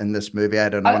resurgence, not in this movie. I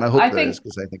don't know, and I hope there is,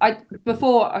 because I think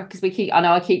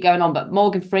I keep going on, but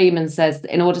Morgan Freeman says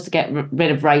in order to get rid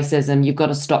of racism, you've got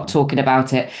to stop talking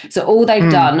about it. So all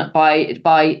they've done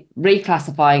by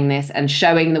reclassifying this and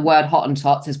showing the word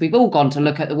Hottentots is we've all gone to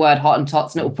look at the word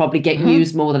Hottentots, and it will probably get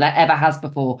used more than it ever has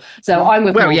before. So I'm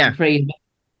with Morgan Freeman.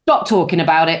 Stop talking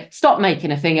about it, stop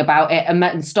making a thing about it,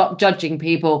 and stop judging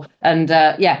people. And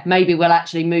maybe we'll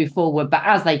actually move forward. But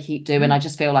as they keep doing, I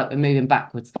just feel like we're moving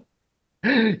backwards.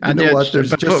 You know what?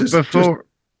 There's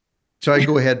Sorry,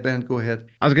 go ahead, Ben. Go ahead.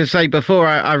 I was going to say, before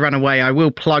I run away, I will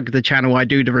plug the channel I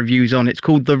do the reviews on. It's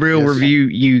called The Real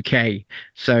Review UK.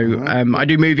 So I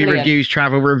do movie reviews,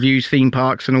 travel reviews, theme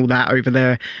parks and all that over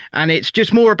there. And it's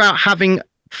just more about having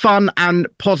fun and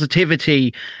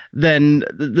positivity than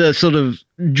the sort of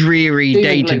dreary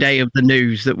day-to-day of the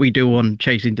news that we do on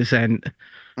Chasing Dissent.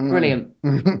 Brilliant.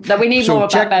 That we need more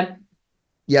of that, Ben.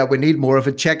 Yeah, we need more of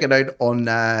it. Check it out on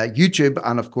YouTube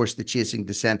and, of course, the Chasing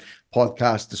Dissent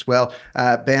podcast as well.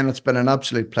 Ben, it's been an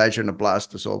absolute pleasure and a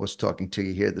blast as always talking to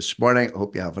you here this morning. I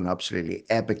hope you have an absolutely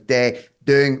epic day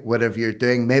doing whatever you're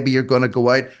doing. Maybe you're going to go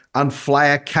out and fly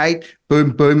a kite.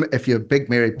 Boom, boom. If you're a big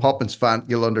Mary Poppins fan,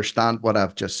 you'll understand what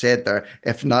I've just said there.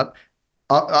 If not,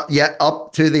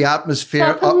 up to the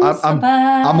atmosphere.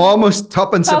 I'm almost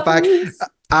tuppence it back.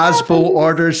 Asbo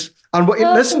orders. And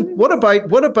listen, what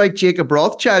about Jacob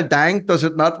Rothschild dying? Does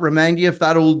it not remind you of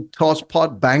that old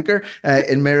tosspot banker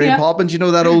in Mary Poppins? You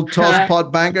know that old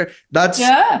tosspot banker? That's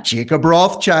Jacob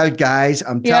Rothschild, guys.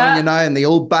 I'm telling you now. And the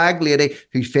old bag lady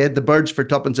who fed the birds for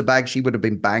tuppence a bag, she would have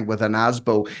been banged with an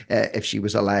Asbo if she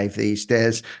was alive these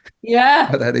days. Yeah.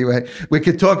 But anyway, we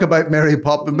could talk about Mary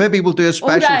Poppins. Maybe we'll do a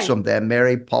special someday,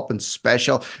 Mary Poppins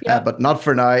special. But not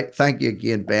for now. Thank you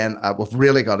again, Ben. We've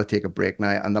really got to take a break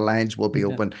now, and the lines will be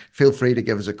open. Feel free to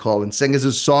give us a call and sing us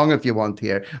a song if you want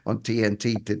here on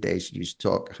TNT Today's News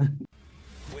Talk.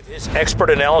 With his expert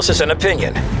analysis and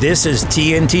opinion, this is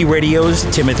TNT Radio's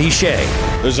Timothy Shea.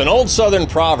 There's an old Southern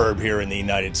proverb here in the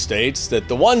United States that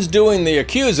the ones doing the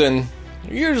accusing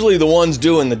are usually the ones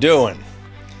doing the doing.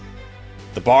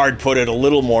 The bard put it a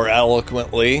little more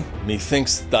eloquently,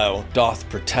 methinks thou doth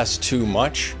protest too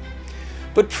much.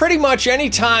 But pretty much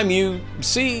any time you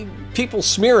see people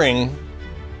smearing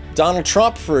Donald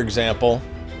Trump, for example,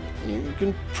 you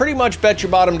can pretty much bet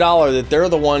your bottom dollar that they're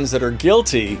the ones that are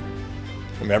guilty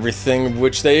from everything of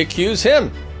which they accuse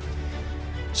him.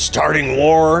 Starting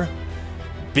war,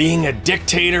 being a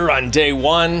dictator on day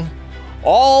one,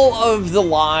 all of the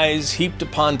lies heaped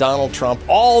upon Donald Trump,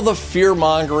 all the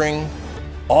fear-mongering,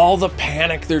 all the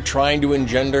panic they're trying to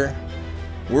engender.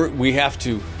 We have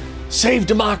to save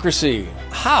democracy.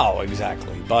 How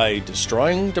exactly? By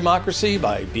destroying democracy?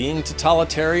 By being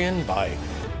totalitarian? By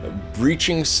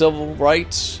breaching civil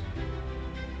rights?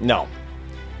 No.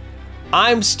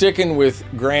 I'm sticking with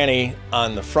Granny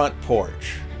on the front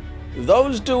porch.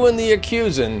 Those doing the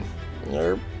accusing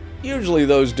are usually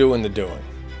those doing the doing.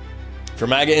 For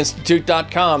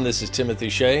MAGAInstitute.com, this is Timothy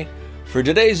Shea. For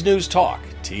today's News Talk,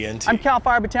 TNT. I'm Cal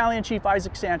Fire Battalion Chief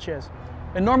Isaac Sanchez.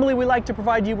 And normally we like to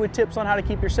provide you with tips on how to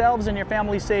keep yourselves and your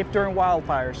family safe during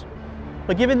wildfires.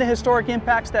 But given the historic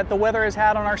impacts that the weather has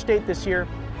had on our state this year,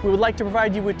 we would like to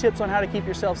provide you with tips on how to keep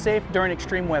yourself safe during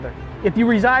extreme weather. If you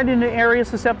reside in an area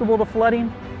susceptible to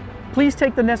flooding, please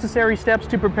take the necessary steps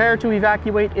to prepare to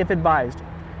evacuate if advised.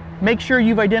 Make sure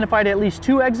you've identified at least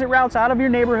 2 exit routes out of your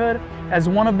neighborhood, as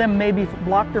one of them may be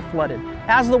blocked or flooded.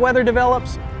 As the weather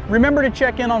develops, remember to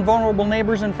check in on vulnerable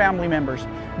neighbors and family members.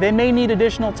 They may need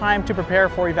additional time to prepare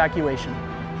for evacuation.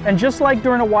 And just like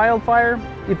during a wildfire,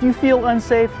 if you feel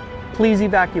unsafe, please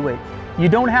evacuate. You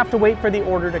don't have to wait for the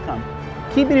order to come.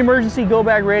 Keep an emergency go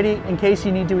bag ready in case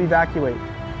you need to evacuate.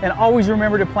 And always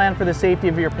remember to plan for the safety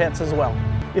of your pets as well.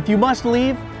 If you must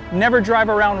leave, never drive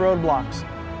around roadblocks.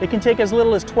 It can take as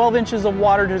little as 12 inches of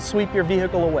water to sweep your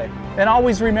vehicle away. And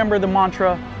always remember the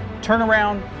mantra, turn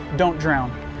around, don't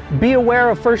drown. Be aware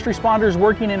of first responders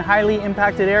working in highly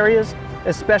impacted areas,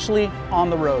 especially on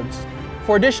the roads.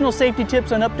 For additional safety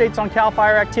tips and updates on CAL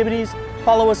FIRE activities,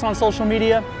 follow us on social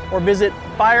media or visit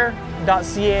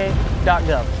fire.ca.gov.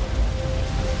 aa.gov.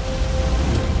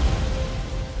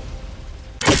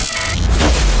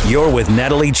 You're with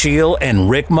Natalie, Cheale, and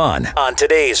Rick Munn on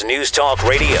today's News Talk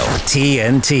Radio,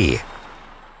 TNT.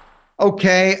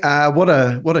 Okay, what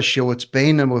a show it's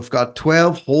been, and we've got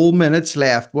 12 whole minutes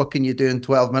left. What can you do in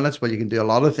 12 minutes? Well, you can do a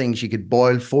lot of things. You could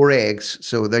boil 4 eggs.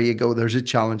 So there you go. There's a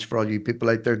challenge for all you people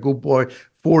out there. Go boil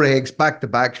 4 eggs back to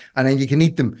back, and then you can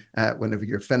eat them whenever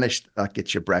you're finished. That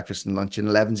gets your breakfast and lunch and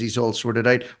 11s all sorted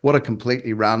out. What a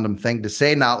completely random thing to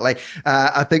say, Natalie.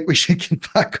 I think we should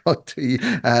get back on to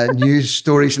news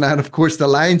stories now. And of course, the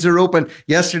lines are open.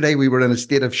 Yesterday, we were in a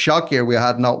state of shock here. We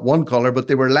had not one caller, but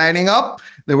they were lining up.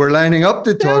 They were lining up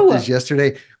to talk to us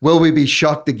yesterday. Will we be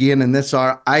shocked again in this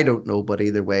hour? I don't know, but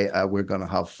either way, we're going to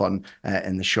have fun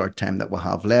in the short time that we'll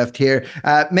have left here.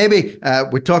 Maybe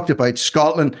we talked about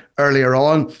Scotland earlier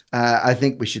on. I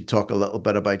think we should talk a little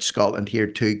bit about Scotland here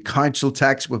too. Council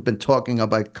tax. We've been talking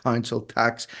about council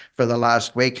tax for the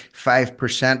last week.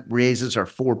 5% raises or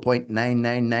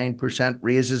 4.999%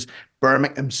 raises.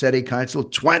 Birmingham City Council,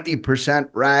 20%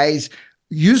 rise.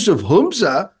 Yusuf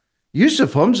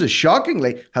Humza,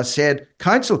 shockingly, has said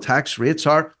council tax rates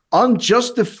are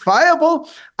unjustifiable,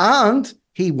 and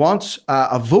he wants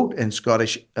a vote in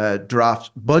Scottish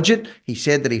draft budget. He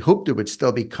said that he hoped there would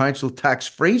still be council tax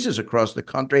freezes across the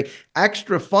country.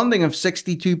 Extra funding of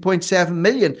 62.7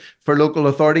 million for local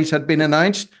authorities had been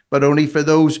announced, but only for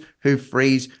those who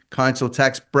freeze council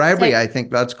tax. Bribery, I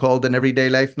think that's called in everyday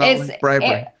life, not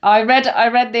bribery. I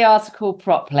read the article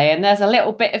properly, and there's a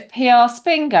little bit of PR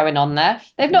spin going on there.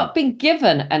 They've not been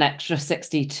given an extra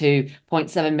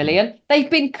 62.7 million. They've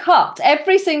been cut.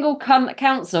 Every single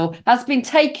council has been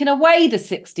taken away the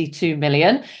 62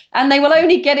 million, and they will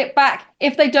only get it back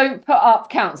if they don't put up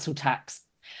council tax.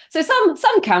 So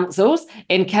some councils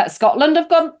in Scotland have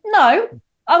gone, no,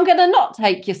 I'm going to not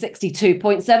take your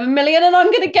 62.7 million, and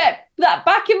I'm going to get that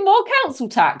back in more council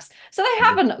tax. So they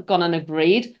haven't gone and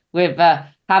agreed with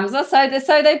Hamza.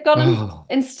 So they've gone and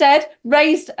instead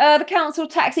raised the council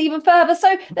tax even further.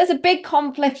 So there's a big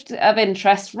conflict of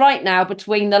interest right now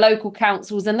between the local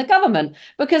councils and the government,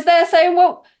 because they're saying,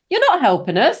 well, you're not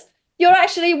helping us.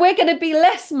 We're going to be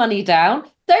less money down.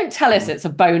 Don't tell us it's a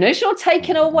bonus. You're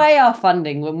taking away our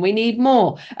funding when we need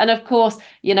more. And of course,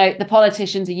 the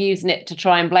politicians are using it to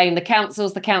try and blame the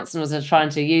councils. The councils are trying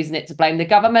to using it to blame the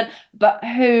government. But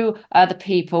who are the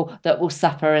people that will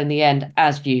suffer in the end,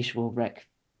 as usual, Rick?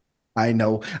 I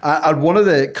know. At one of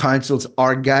the councils,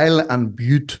 Argyll and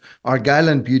Bute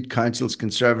councils,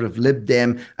 Conservative, Lib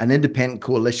Dem, an independent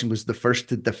coalition, was the first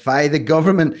to defy the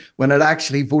government when it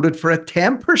actually voted for a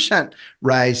 10%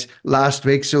 rise last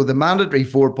week. So the mandatory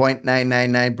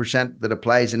 4.999% that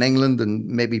applies in England and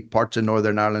maybe parts of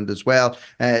Northern Ireland as well.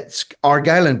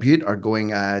 Argyll and Bute are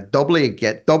going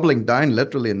doubling down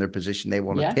literally in their position. They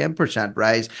want a 10%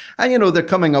 rise. And, they're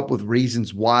coming up with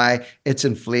reasons why. It's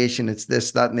inflation, it's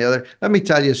this, that, and the other. Let me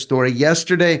tell you a story.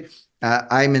 Yesterday,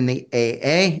 I'm in the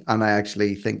AA, and I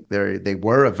actually think they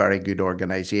were a very good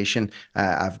organization.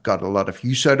 I've got a lot of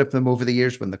use out of them over the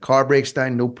years. When the car breaks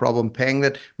down, no problem paying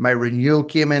that. My renewal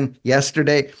came in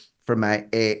yesterday for my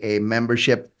AA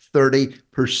membership,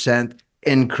 30%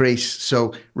 increase.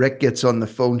 So Rick gets on the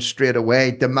phone straight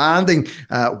away demanding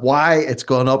why it's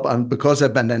gone up. And because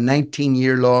I've been a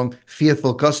 19-year-long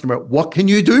faithful customer, what can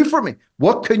you do for me?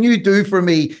 What can you do for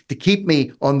me to keep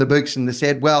me on the books? And they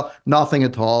said, well, nothing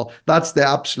at all. That's the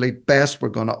absolute best we're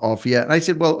going to offer you. And I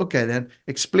said, well, okay, then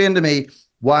explain to me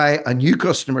why a new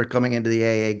customer coming into the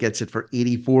AA gets it for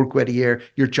 84 quid a year.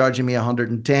 You're charging me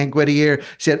 110 quid a year. I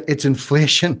said, it's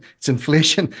inflation. It's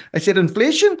inflation. I said,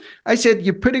 inflation? I said,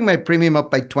 you're putting my premium up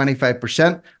by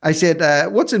 25%. I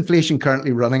said, what's inflation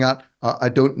currently running at? I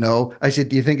don't know. I said,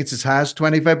 do you think it's as high as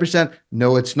 25%?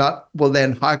 No, it's not. Well,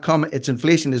 then how come it's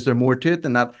inflation? Is there more to it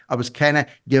than that? I was kind of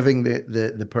giving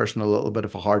the person a little bit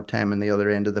of a hard time on the other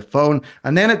end of the phone.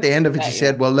 And then at the end of it, she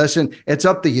said, well, listen, it's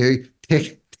up to you.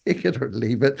 Take it or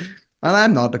leave it. And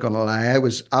I'm not going to lie, I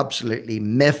was absolutely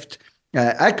miffed.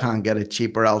 I can't get it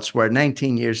cheaper elsewhere.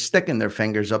 19 years sticking their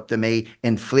fingers up to me,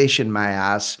 inflation my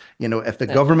ass. If the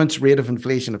government's rate of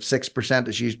inflation of 6%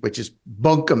 is used, which is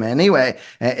bunkum anyway,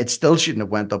 it still shouldn't have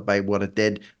went up by what it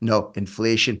did. No,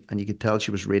 inflation. And you could tell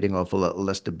she was reading off a little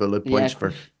list of bullet points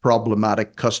for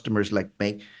problematic customers like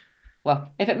me.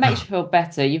 Well, if it makes you feel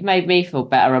better, you've made me feel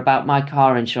better about my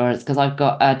car insurance, because I've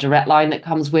got a direct line that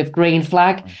comes with Green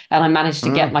Flag, and I managed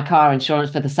to get my car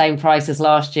insurance for the same price as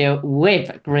last year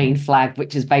with Green Flag,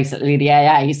 which is basically the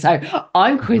AA. So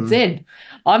I'm quids in.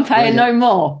 I'm paying no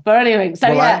more. But anyway, so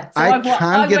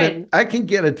I can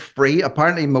get it free.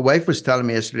 Apparently, my wife was telling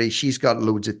me yesterday she's got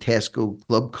loads of Tesco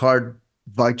Club Card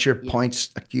voucher points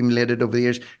accumulated over the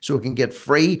years so it can get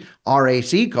free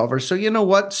RAC cover. So you know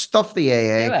what? Stuff the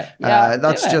AA.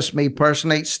 That's just me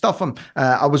personally. Stuff them.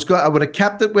 I would have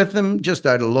kept it with them just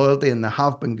out of loyalty, and they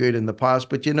have been good in the past.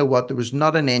 But you know what? There was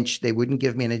not an inch they wouldn't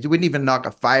give me an inch. They wouldn't even knock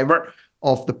a fiver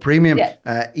off the premium,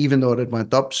 even though it had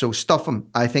went up. So stuff them.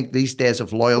 I think these days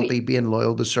of loyalty, being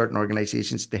loyal to certain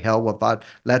organizations, to hell with that.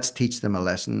 Let's teach them a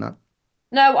lesson.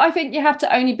 No, I think you have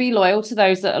to only be loyal to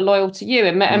those that are loyal to you.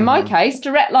 In my case,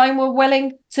 Direct Line were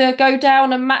willing to go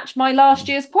down and match my last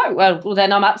year's quote. Well,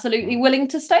 then I'm absolutely willing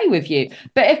to stay with you.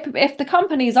 But if the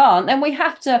companies aren't, then we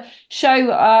have to show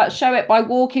it by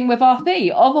walking with our fee.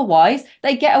 Otherwise,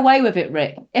 they get away with it,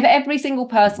 Rick. If every single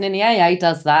person in the AA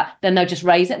does that, then they'll just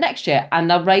raise it next year, and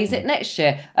they'll raise it next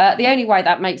year. The only way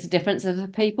that makes a difference is for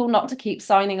people not to keep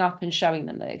signing up and showing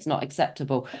them that it's not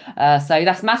acceptable. So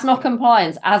that's mass not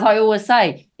compliance, as I always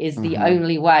say, is the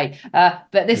only way. But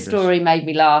this story made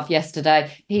me laugh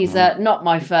yesterday. He's not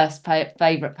my first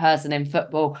favourite person in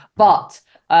football, but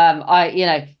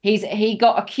he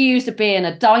got accused of being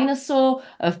a dinosaur,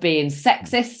 of being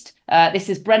sexist. This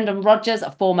is Brendan Rodgers,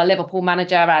 a former Liverpool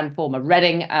manager and former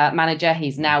Reading manager.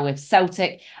 He's now with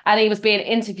Celtic, and he was being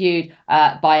interviewed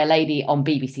by a lady on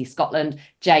BBC Scotland,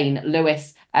 Jane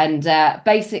Lewis, and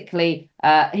basically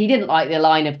he didn't like the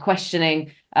line of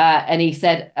questioning, and he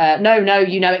said, no,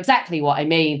 you know exactly what I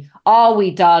mean. Are we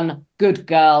done? Good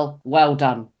girl, well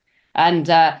done. And,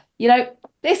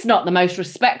 this is not the most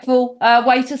respectful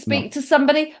way to speak to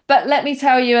somebody. But let me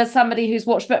tell you, as somebody who's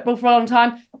watched football for a long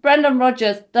time, Brendan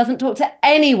Rodgers doesn't talk to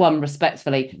anyone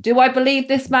respectfully. Do I believe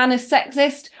this man is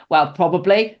sexist? Well,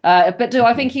 probably. But do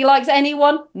I think he likes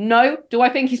anyone? No. Do I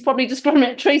think he's probably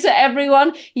discriminatory to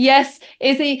everyone? Yes.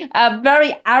 Is he a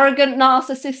very arrogant,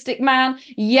 narcissistic man?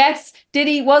 Yes.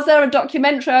 Was there a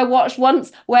documentary I watched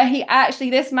once where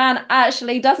this man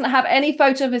actually doesn't have any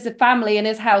photo of his family in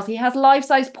his house. He has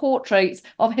life-size portraits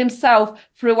of himself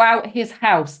throughout his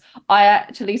house. I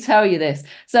actually tell you this.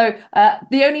 So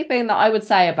the only thing that I would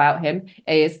say about him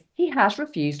is he has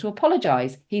refused to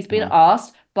apologise. He's been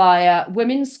asked by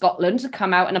Women Scotland to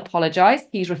come out and apologise.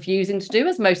 He's refusing to do,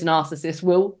 as most narcissists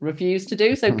will refuse to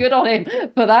do. So good on him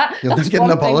for that. You'll get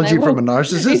an apology from a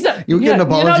narcissist? You'll get an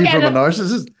apology from a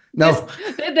narcissist? No.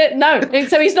 No.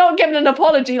 So he's not giving an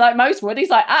apology like most would. He's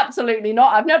like, absolutely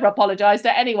not. I've never apologized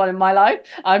to anyone in my life.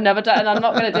 I've never done, and I'm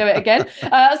not going to do it again.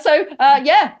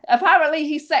 Apparently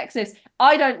he's sexist.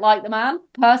 I don't like the man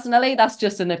personally. That's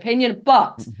just an opinion.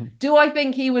 But do I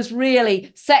think he was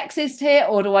really sexist here,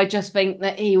 or do I just think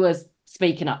that he was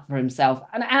speaking up for himself?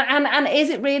 And is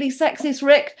it really sexist,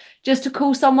 Rick, just to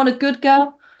call someone a good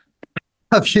girl?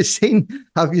 Have you seen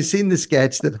the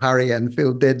sketch that Harry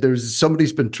Enfield did? There's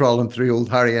somebody's been trawling through old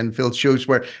Harry Enfield shows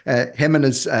where him and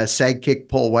his sidekick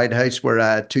Paul Whitehouse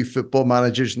were two football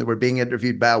managers, and they were being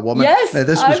interviewed by a woman. Yes, now,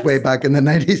 this was way back in the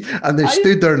 90s, and they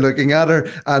stood there looking at her,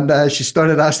 and she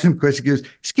started asking him questions.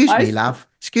 She goes,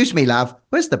 excuse me, love,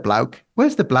 where's the bloke?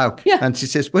 Where's the bloke? Yeah. And she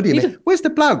says, what do you mean? Where's the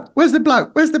bloke? Where's the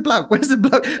bloke? Where's the bloke? Where's the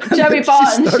bloke? Joey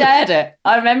Barton shared it.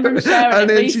 I remember him sharing it. And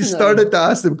then recently. She started to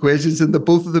ask them questions, and the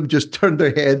both of them just turned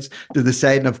their heads to the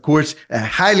side. And of course,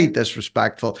 highly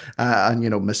disrespectful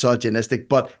and misogynistic.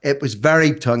 But it was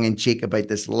very tongue in cheek about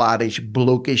this laddish,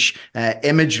 blokish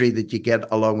imagery that you get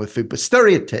along with food. But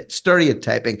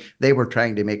stereotyping, they were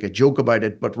trying to make a joke about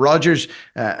it. But Rodgers,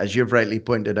 as you've rightly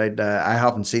pointed out, I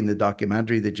haven't seen the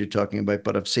documentary that you're talking about,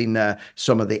 but I've seen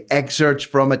some of the excerpts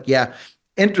from it. Yeah,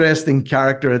 interesting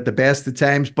character at the best of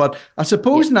times. But I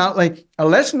suppose, Natalie, a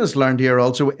lesson is learned here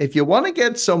also. If you want to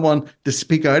get someone to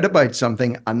speak out about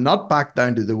something and not back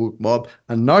down to the woke mob,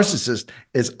 a narcissist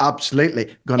is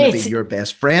absolutely going to be your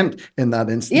best friend in that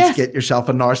instance. Yes. Get yourself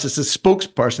a narcissist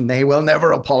spokesperson. They will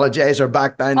never apologize or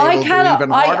back down. They will go even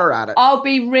harder at it. I'll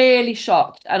be really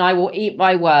shocked, and I will eat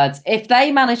my words. If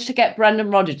they manage to get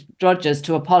Brendan Rodgers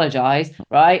to apologize,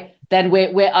 right, then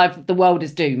the world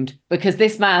is doomed, because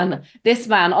this man,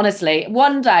 honestly,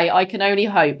 one day I can only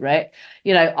hope, Rick,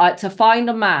 to find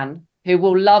a man who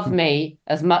will love me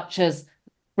as much as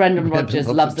Brendan Rodgers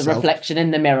loves the reflection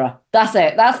in the mirror. That's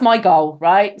it. That's my goal,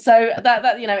 right? So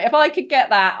that if I could get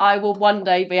that, I will one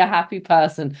day be a happy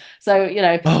person. So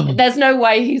there's no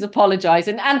way he's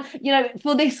apologizing. And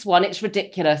for this one, it's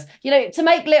ridiculous. To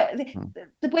make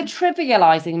we're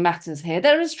trivializing matters here.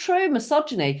 There is true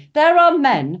misogyny. There are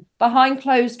men behind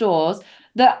closed doors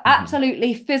that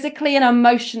absolutely physically and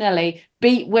emotionally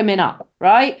beat women up,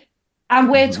 right? And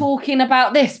we're talking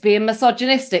about this being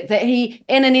misogynistic, that he,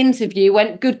 in an interview,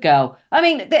 went, good girl. I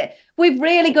mean, we've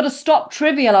really got to stop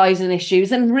trivializing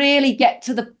issues and really get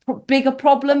to the bigger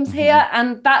problems here.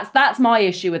 And that's my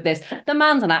issue with this. The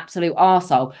man's an absolute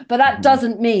arsehole, but that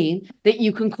doesn't mean that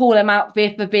you can call him out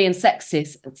for being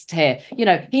sexist here. You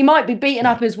know, he might be beating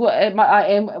up his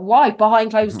wife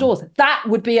behind closed doors. That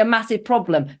would be a massive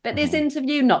problem. But this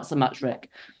interview, not so much, Rick.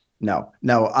 No.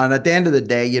 And at the end of the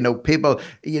day, you know, people,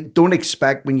 you don't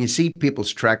expect, when you see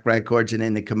people's track records and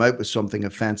then they come out with something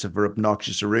offensive or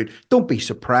obnoxious or rude, don't be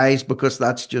surprised, because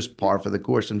that's just par for the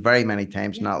course. And very many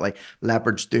times, not like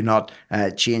leopards do not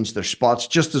change their spots.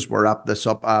 Just as we're up,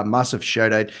 a massive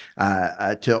shout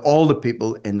out to all the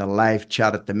people in the live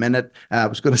chat at the minute. I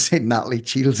was going to say Natalie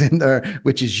Cheale's in there,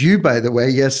 which is you, by the way.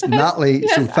 Yes, Natalie.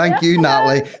 So thank you,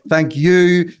 Natalie. Thank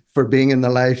you for being in the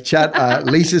live chat.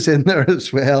 Lisa's in there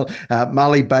as well.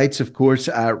 Molly Bites, of course.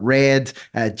 Red,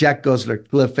 Jack Guzzler,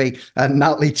 Cliffy, and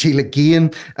Natalie Cheale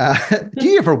again. Do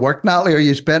you ever work, Natalie? Or are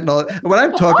you spending all... When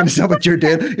I'm talking to someone, you're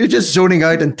doing, you're just zoning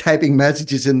out and typing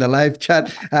messages in the live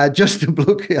chat. Just a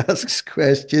bloke who asks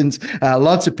questions.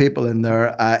 Lots of people in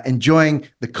there enjoying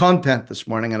the content this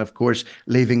morning, and of course,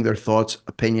 leaving their thoughts,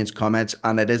 opinions, comments.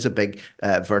 And it is a big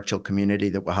virtual community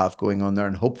that we have going on there.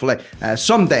 And hopefully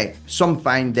someday, some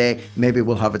fine day, maybe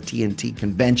we'll have a TNT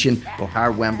convention. We'll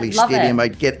hire Wembley Stadium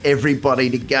out, get everybody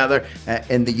together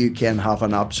in the UK and have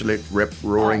an absolute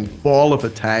rip-roaring ball of a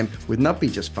time. Wouldn't that be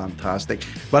just fantastic?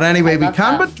 But anyway, we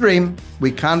can but dream.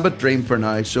 We can but dream for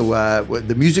now. So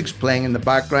the music's playing in the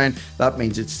background. That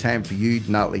means it's time for you,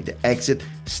 Natalie, to exit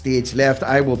stage left.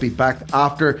 I will be back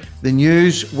after the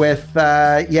news with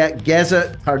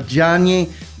Geza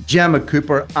Tarjani, Gemma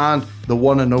Cooper, and the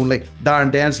one and only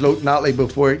Darren Denslow. Natalie,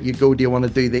 before you go, do you want to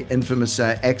do the infamous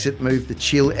exit move, the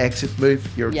Cheale exit move?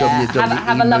 Your WWE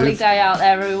have a lovely move? day out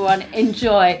there, everyone.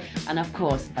 Enjoy. And of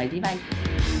course, bye.